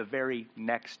Calvin did the very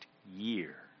next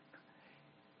year?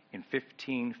 In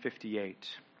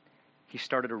 1558, he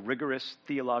started a rigorous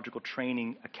theological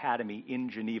training academy in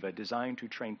Geneva designed to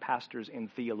train pastors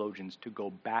and theologians to go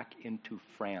back into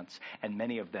France, and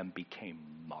many of them became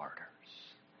martyrs.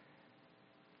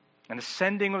 And the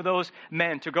sending of those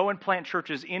men to go and plant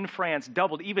churches in France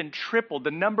doubled, even tripled the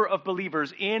number of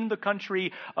believers in the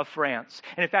country of France.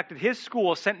 And in fact, his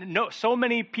school sent so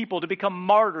many people to become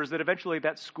martyrs that eventually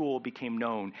that school became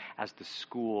known as the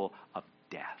School of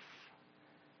Death.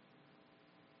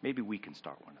 Maybe we can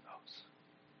start one of those.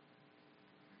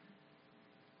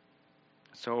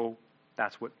 So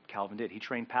that's what Calvin did. He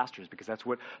trained pastors because that's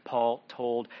what Paul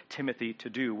told Timothy to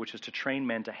do, which is to train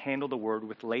men to handle the word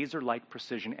with laser-like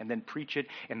precision and then preach it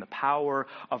in the power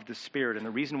of the Spirit. And the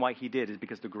reason why he did is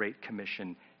because the Great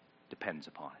Commission depends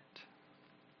upon it.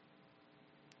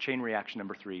 Chain reaction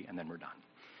number three, and then we're done.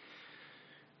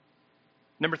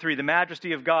 Number three, the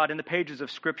majesty of God in the pages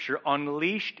of Scripture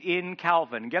unleashed in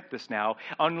Calvin, get this now,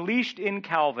 unleashed in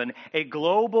Calvin a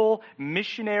global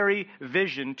missionary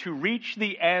vision to reach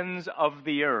the ends of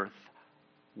the earth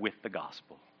with the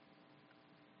gospel.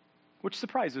 Which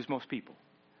surprises most people.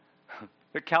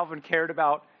 That Calvin cared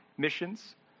about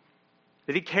missions,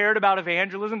 that he cared about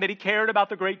evangelism, that he cared about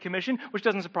the Great Commission, which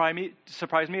doesn't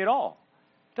surprise me at all.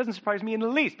 It doesn't surprise me in the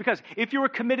least, because if you are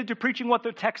committed to preaching what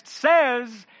the text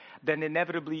says, then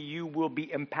inevitably you will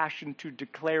be impassioned to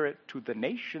declare it to the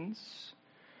nations.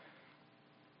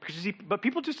 But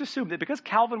people just assume that because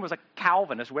Calvin was a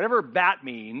Calvinist, whatever that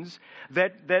means,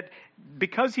 that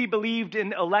because he believed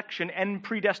in election and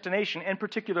predestination and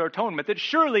particular atonement, that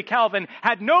surely Calvin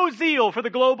had no zeal for the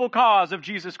global cause of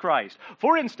Jesus Christ.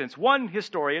 For instance, one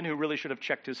historian who really should have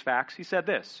checked his facts, he said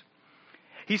this.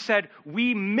 He said,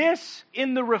 "We miss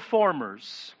in the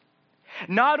reformers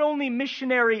not only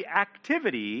missionary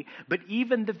activity, but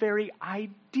even the very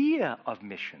idea of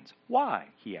missions." Why,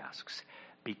 he asks.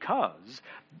 Because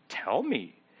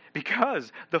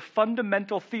the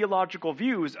fundamental theological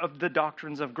views of the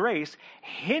doctrines of grace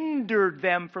hindered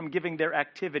them from giving their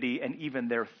activity and even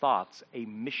their thoughts a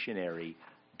missionary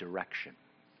direction.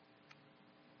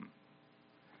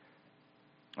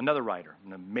 Another writer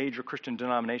in a major Christian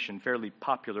denomination, fairly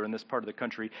popular in this part of the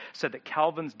country, said that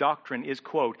Calvin's doctrine is,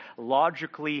 quote,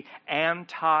 logically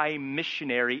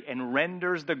anti-missionary and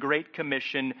renders the Great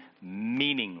Commission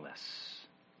meaningless.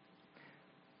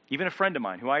 Even a friend of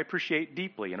mine who I appreciate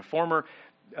deeply and a former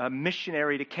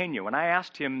missionary to Kenya, when I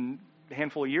asked him a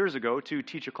handful of years ago to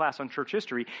teach a class on church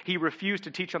history, he refused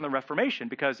to teach on the Reformation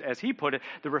because, as he put it,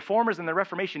 the Reformers and the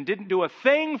Reformation didn't do a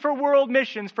thing for world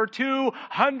missions for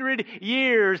 200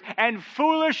 years. And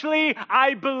foolishly,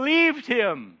 I believed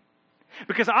him.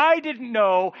 Because I didn't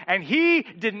know, and he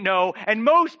didn't know, and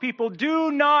most people do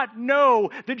not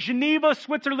know that Geneva,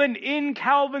 Switzerland in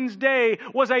Calvin's day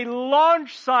was a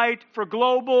launch site for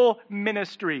global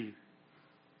ministry.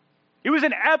 It was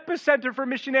an epicenter for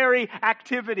missionary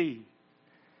activity.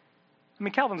 I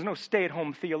mean, Calvin's no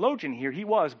stay-at-home theologian here. He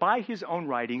was, by his own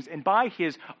writings and by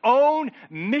his own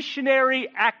missionary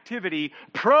activity,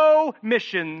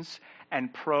 pro-missions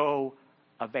and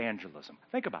pro-evangelism.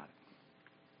 Think about it.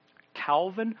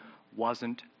 Calvin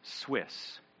wasn't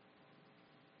Swiss.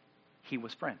 He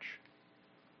was French.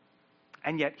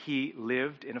 And yet he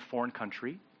lived in a foreign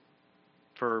country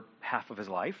for half of his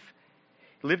life,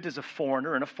 lived as a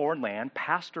foreigner in a foreign land,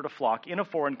 pastored a flock in a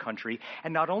foreign country,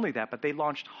 and not only that, but they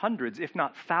launched hundreds, if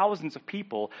not thousands of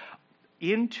people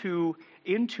into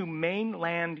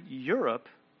mainland Europe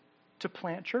to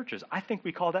plant churches. I think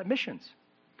we call that missions,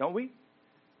 don't we?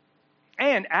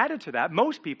 And added to that,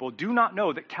 most people do not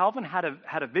know that Calvin had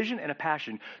a vision and a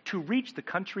passion to reach the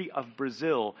country of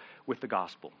Brazil with the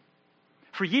gospel.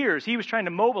 For years, he was trying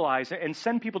to mobilize and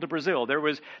send people to Brazil. There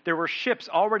were ships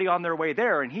already on their way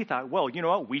there, and he thought, well, you know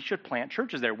what? We should plant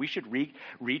churches there. We should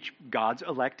reach God's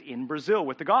elect in Brazil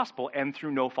with the gospel. And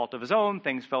through no fault of his own,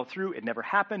 things fell through. It never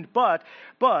happened. But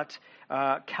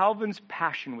Calvin's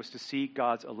passion was to see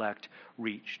God's elect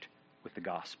reached with the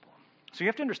gospel. So you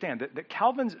have to understand that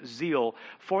Calvin's zeal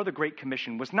for the Great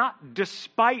Commission was not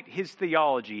despite his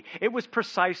theology. It was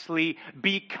precisely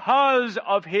because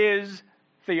of his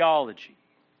theology.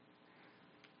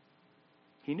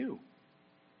 He knew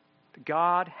that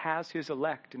God has his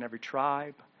elect in every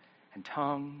tribe and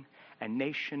tongue and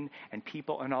nation and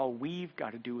people, and all we've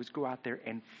got to do is go out there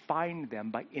and find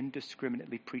them by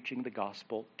indiscriminately preaching the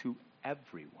gospel to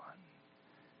everyone.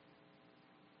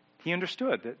 He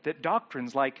understood that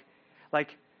doctrines like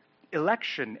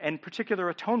election and particular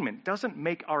atonement doesn't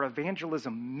make our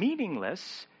evangelism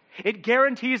meaningless. It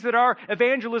guarantees that our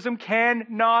evangelism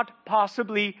cannot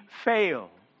possibly fail.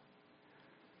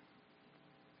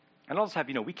 And I'll just have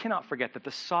you know, we cannot forget that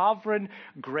the sovereign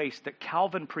grace that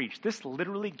Calvin preached, this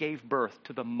literally gave birth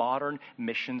to the modern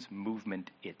missions movement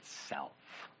itself.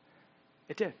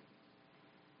 It did.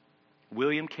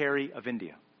 William Carey of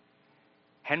India,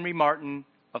 Henry Martyn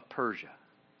of Persia,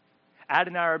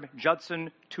 Adoniram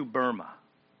Judson to Burma,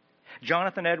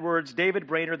 Jonathan Edwards, David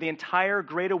Brainerd, the entire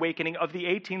Great Awakening of the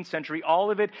 18th century,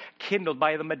 all of it kindled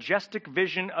by the majestic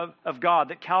vision of God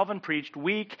that Calvin preached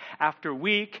week after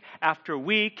week after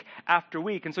week after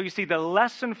week. And so you see, the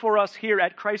lesson for us here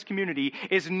at Christ Community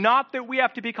is not that we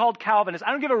have to be called Calvinists.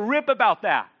 I don't give a rip about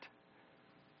that.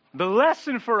 The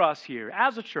lesson for us here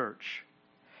as a church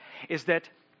is that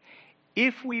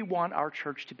if we want our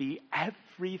church to be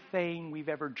everything we've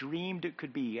ever dreamed it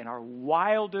could be in our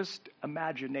wildest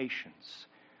imaginations,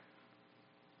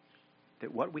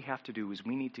 that what we have to do is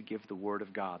we need to give the Word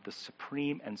of God the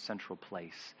supreme and central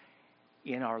place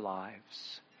in our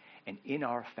lives and in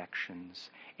our affections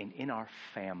and in our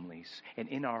families and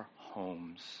in our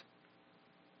homes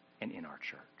and in our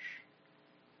church.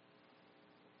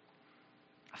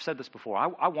 I've said this before.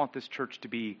 I want this church to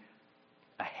be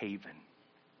a haven.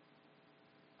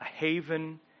 A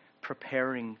haven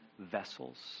preparing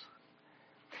vessels.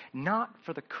 Not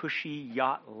for the cushy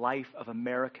yacht life of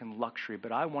American luxury,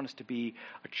 but I want us to be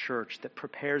a church that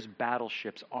prepares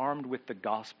battleships armed with the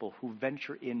gospel who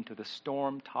venture into the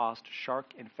storm-tossed,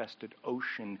 shark-infested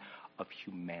ocean of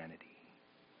humanity.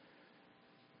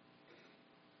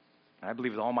 And I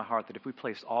believe with all my heart that if we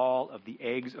place all of the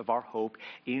eggs of our hope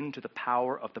into the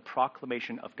power of the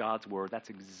proclamation of God's word, that's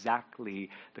exactly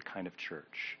the kind of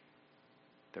church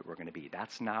that we're going to be.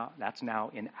 That's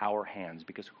now in our hands,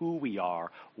 because who we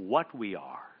are, what we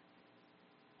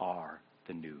are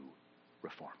the new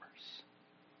reformers.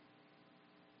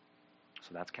 So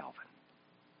that's Calvin.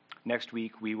 Next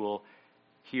week we will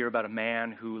hear about a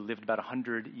man who lived about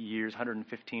 100 years,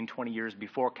 115, 20 years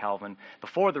before Calvin,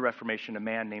 before the Reformation, a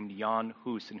man named Jan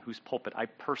Hus, in whose pulpit I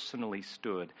personally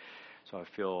stood. So I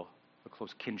feel a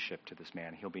close kinship to this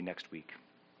man. He'll be next week.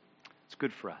 It's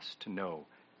good for us to know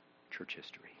church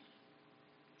history.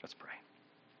 Let's pray.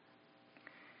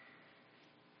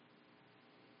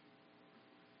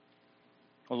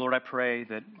 Oh Lord, I pray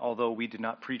that although we did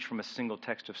not preach from a single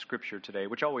text of Scripture today,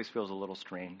 which always feels a little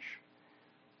strange,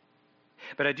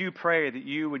 but I do pray that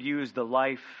you would use the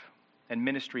life and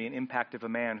ministry and impact of a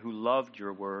man who loved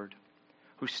your word,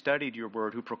 who studied your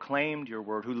word, who proclaimed your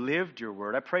word, who lived your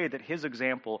word. I pray that his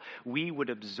example, we would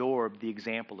absorb the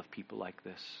example of people like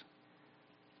this.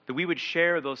 That we would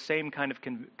share those same kind of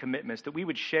commitments, that we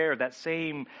would share that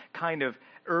same kind of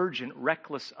urgent,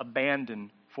 reckless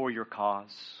abandon for your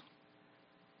cause.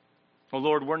 Oh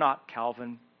Lord, we're not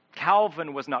Calvin.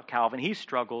 Calvin was not Calvin. He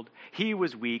struggled. He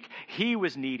was weak. He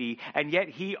was needy. And yet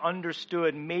he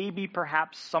understood maybe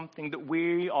perhaps something that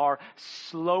we are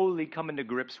slowly coming to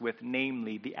grips with,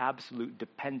 namely the absolute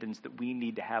dependence that we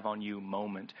need to have on you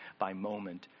moment by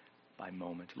moment by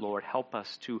moment. Lord, help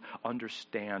us to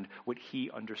understand what he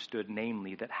understood,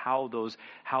 namely that how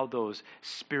those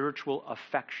spiritual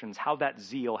affections, how that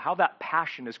zeal, how that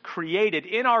passion is created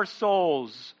in our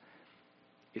souls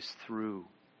is through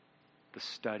the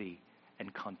study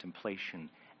and contemplation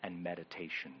and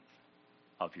meditation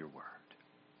of your word.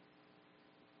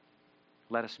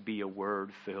 Let us be a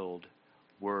word-filled,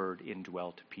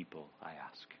 word-indwelt people, I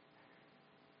ask.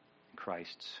 In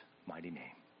Christ's mighty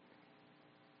name.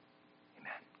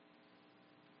 Amen.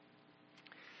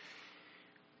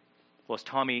 Well, as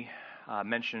Tommy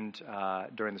mentioned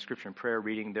during the scripture and prayer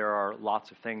reading, there are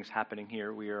lots of things happening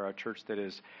here. We are a church that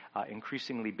is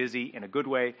increasingly busy in a good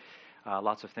way.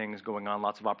 Lots of things going on,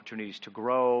 lots of opportunities to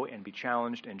grow and be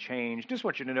challenged and changed. Just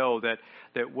want you to know that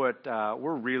what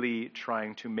we're really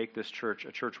trying to make this church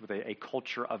a church with a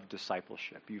culture of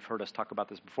discipleship. You've heard us talk about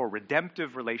this before,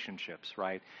 redemptive relationships,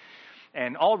 right?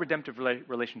 And all redemptive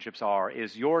relationships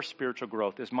is your spiritual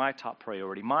growth is my top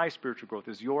priority. My spiritual growth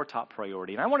is your top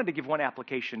priority. And I wanted to give one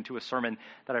application to a sermon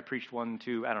that I preached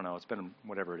it's been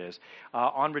whatever it is,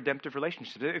 on redemptive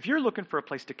relationships. If you're looking for a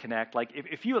place to connect, like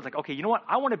if you was like, okay, you know what,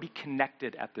 I want to be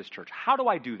connected at this church. How do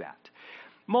I do that?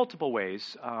 Multiple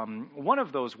ways. One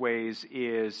of those ways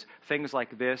is things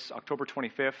like this, October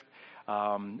 25th.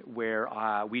 Where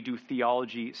we do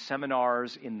theology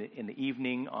seminars in the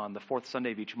evening on the fourth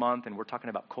Sunday of each month, and we're talking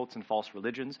about cults and false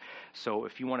religions. So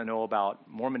if you want to know about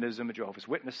Mormonism and Jehovah's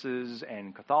Witnesses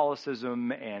and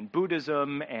Catholicism and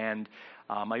Buddhism, and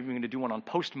I'm even going to do one on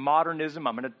postmodernism.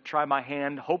 I'm going to try my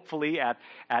hand, hopefully, at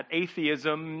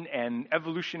atheism and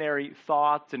evolutionary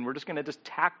thoughts, and we're just going to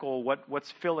tackle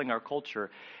what's filling our culture.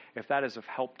 If that is of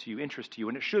help to you, interest to you,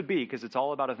 and it should be, because it's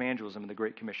all about evangelism and the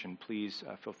Great Commission, please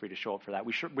feel free to show up for that.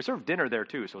 We serve dinner there,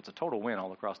 too, so it's a total win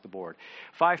all across the board.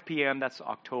 5 p.m., that's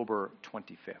October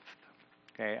 25th.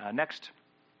 Okay, next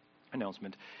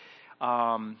announcement.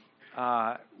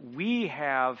 We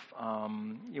have,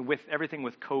 with everything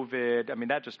with COVID,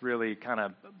 that just really kind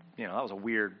of, that was a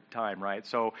weird time, right?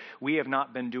 So we have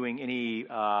not been doing any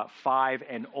 5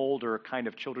 and older kind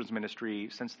of children's ministry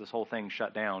since this whole thing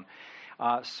shut down.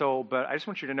 But I just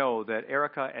want you to know that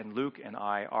Erica and Luke and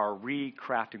I are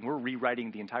we're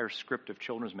rewriting the entire script of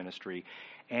children's ministry,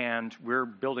 and we're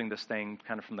building this thing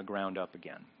kind of from the ground up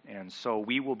again. And so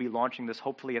we will be launching this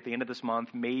hopefully at the end of this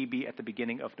month, maybe at the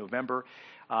beginning of November.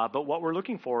 But what we're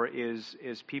looking for is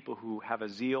people who have a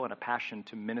zeal and a passion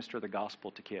to minister the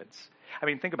gospel to kids.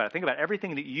 Think about it. Think about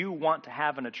everything that you want to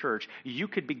have in a church. You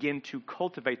could begin to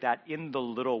cultivate that in the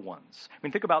little ones.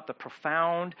 Think about the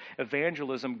profound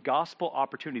evangelism, gospel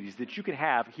opportunities that you could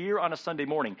have here on a Sunday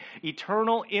morning.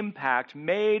 Eternal impact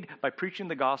made by preaching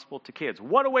the gospel to kids.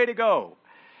 What a way to go.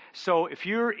 So if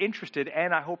you're interested,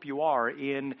 and I hope you are,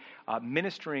 in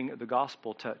ministering the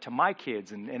gospel to my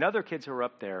kids and other kids who are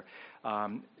up there,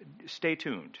 stay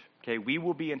tuned. Okay, we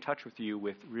will be in touch with you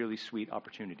with really sweet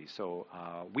opportunities. So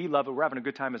we love it. We're having a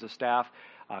good time as a staff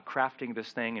crafting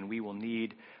this thing, and we will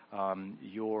need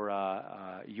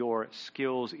your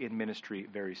skills in ministry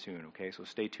very soon. Okay, so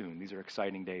stay tuned. These are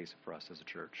exciting days for us as a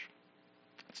church.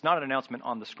 It's not an announcement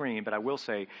on the screen, but I will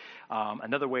say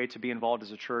another way to be involved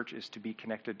as a church is to be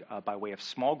connected by way of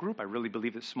small group. I really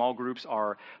believe that small groups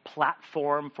are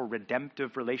platform for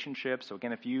redemptive relationships. So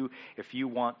again, if you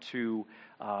want to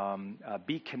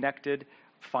be connected,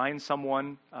 find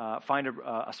someone, find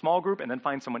a small group, and then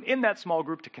find someone in that small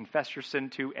group to confess your sin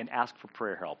to and ask for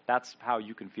prayer help. That's how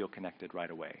you can feel connected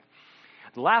right away.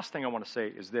 The last thing I want to say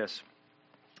is this.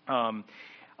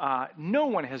 No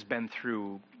one has been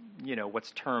through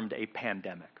what's termed a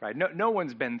pandemic, right? No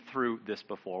one's been through this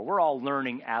before. We're all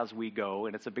learning as we go,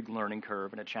 and it's a big learning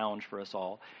curve and a challenge for us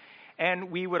all.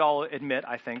 And we would all admit,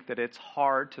 I think, that it's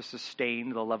hard to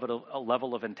sustain the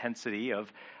level of intensity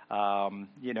of,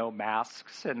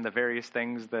 masks and the various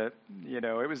things that,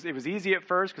 it was easy at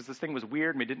first because this thing was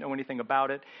weird and we didn't know anything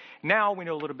about it. Now we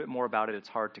know a little bit more about it. It's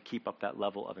hard to keep up that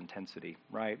level of intensity,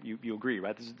 right? You agree,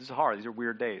 right? This is hard. These are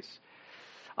weird days.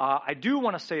 I do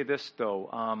want to say this, though.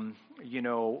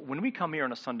 When we come here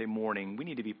on a Sunday morning, we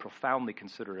need to be profoundly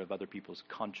considerate of other people's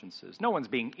consciences. No one's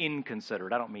being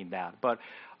inconsiderate. I don't mean that. But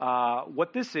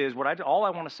what this is, all I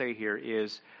want to say here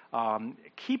is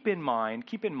keep in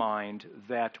mind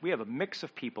that we have a mix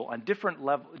of people on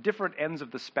different ends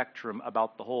of the spectrum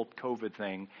about the whole COVID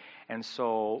thing. And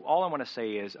so all I want to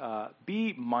say is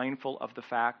be mindful of the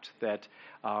fact that,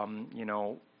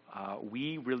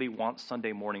 we really want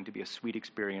Sunday morning to be a sweet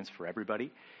experience for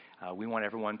everybody. We want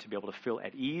everyone to be able to feel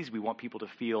at ease. We want people to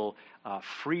feel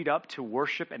freed up to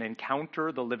worship and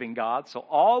encounter the living God. So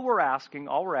all we're asking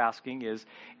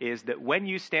is that when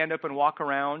you stand up and walk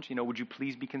around, would you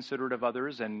please be considerate of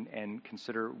others and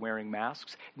consider wearing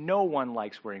masks? No one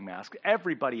likes wearing masks.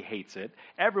 Everybody hates it.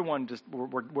 Everyone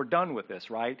we're done with this,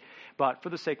 right? But for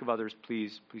the sake of others,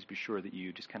 please be sure that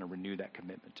you just kind of renew that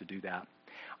commitment to do that.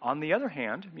 On the other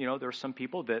hand, there are some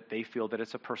people that they feel that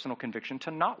it's a personal conviction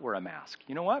to not wear a mask.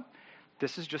 You know what?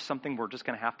 This is just something we're just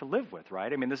going to have to live with,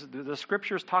 right? I mean, the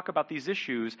scriptures talk about these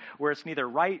issues where it's neither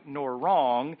right nor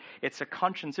wrong. It's a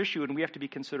conscience issue, and we have to be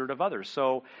considerate of others.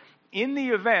 So in the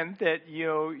event that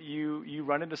you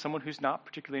run into someone who's not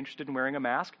particularly interested in wearing a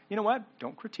mask, you know what?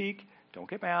 Don't critique. Don't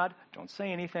get mad. Don't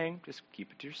say anything. Just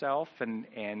keep it to yourself. And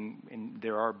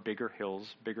there are bigger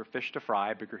fish to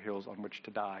fry, bigger hills on which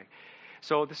to die.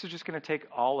 So this is just going to take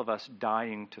all of us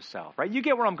dying to self, right? You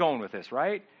get where I'm going with this,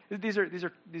 right? These are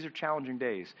challenging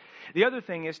days. The other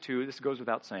thing is, too, this goes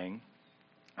without saying,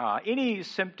 any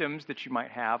symptoms that you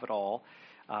might have at all,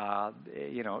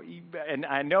 and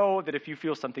I know that if you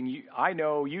feel something, I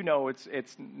know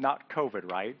it's not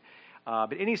COVID, right?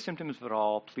 But any symptoms at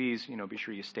all, please, be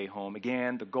sure you stay home.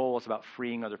 Again, the goal is about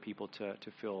freeing other people to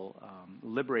feel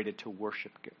liberated to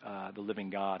worship the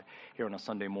living God here on a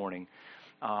Sunday morning.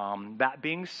 That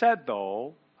being said,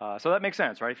 though, so that makes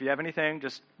sense, right? If you have anything,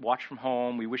 just watch from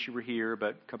home. We wish you were here,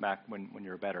 but come back when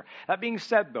you're better. That being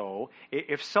said, though,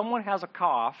 if someone has a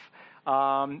cough,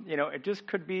 it just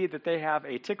could be that they have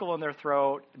a tickle in their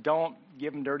throat. Don't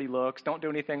give them dirty looks. Don't do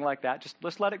anything like that.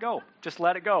 Just let it go. Just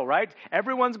let it go, right?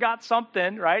 Everyone's got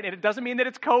something, right? And it doesn't mean that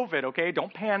it's COVID, okay?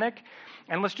 Don't panic.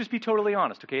 And let's just be totally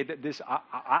honest, okay?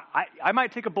 I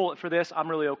might take a bullet for this. I'm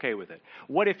really okay with it.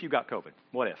 What if you got COVID?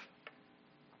 What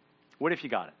if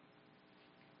you got it?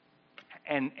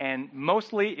 And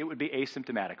mostly it would be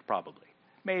asymptomatic, probably.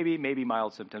 Maybe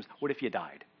mild symptoms. What if you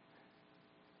died?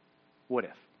 What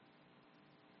if?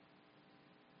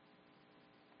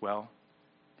 Well,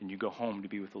 then you go home to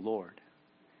be with the Lord.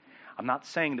 I'm not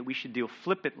saying that we should deal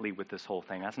flippantly with this whole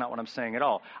thing. That's not what I'm saying at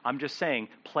all. I'm just saying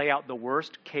play out the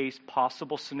worst case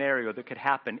possible scenario that could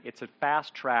happen. It's a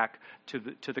fast track to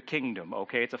the kingdom,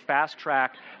 okay? It's a fast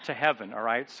track to heaven, all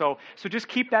right? So just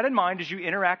keep that in mind as you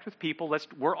interact with people.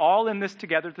 We're all in this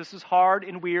together. This is hard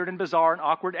and weird and bizarre and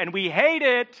awkward, and we hate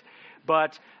it,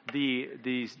 but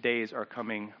these days are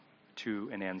coming to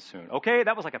an end soon. Okay,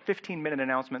 that was like a 15-minute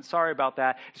announcement. Sorry about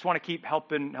that. Just want to keep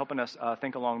helping us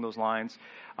think along those lines.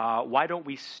 Why don't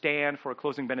we stand for a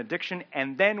closing benediction,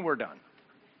 and then we're done.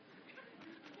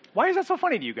 Why is that so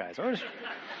funny to you guys?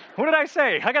 What did I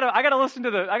say? I gotta listen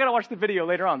to I gotta watch the video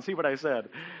later on, see what I said.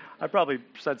 I probably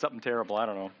said something terrible. I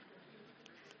don't know.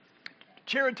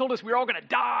 Jared told us we were all gonna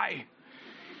die.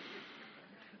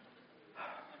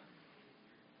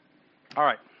 All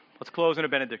right, let's close in a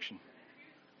benediction.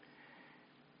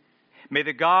 May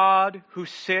the God who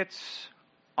sits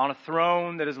on a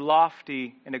throne that is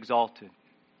lofty and exalted,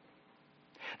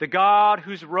 the God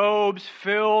whose robes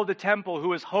fill the temple,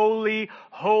 who is holy,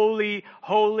 holy,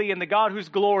 holy, and the God whose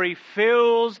glory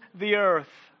fills the earth,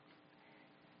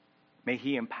 may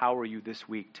He empower you this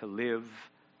week to live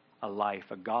a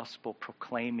life, a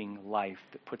gospel-proclaiming life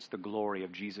that puts the glory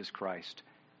of Jesus Christ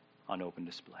on open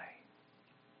display.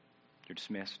 You're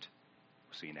dismissed.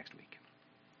 We'll see you next week.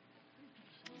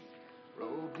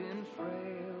 Robed in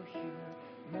frail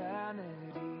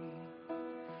humanity,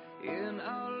 in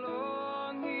our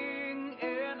longing,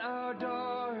 in our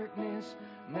darkness,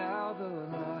 now the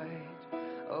light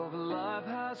of life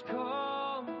has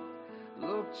come.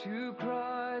 Look to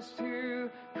Christ who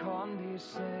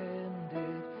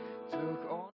condescended, took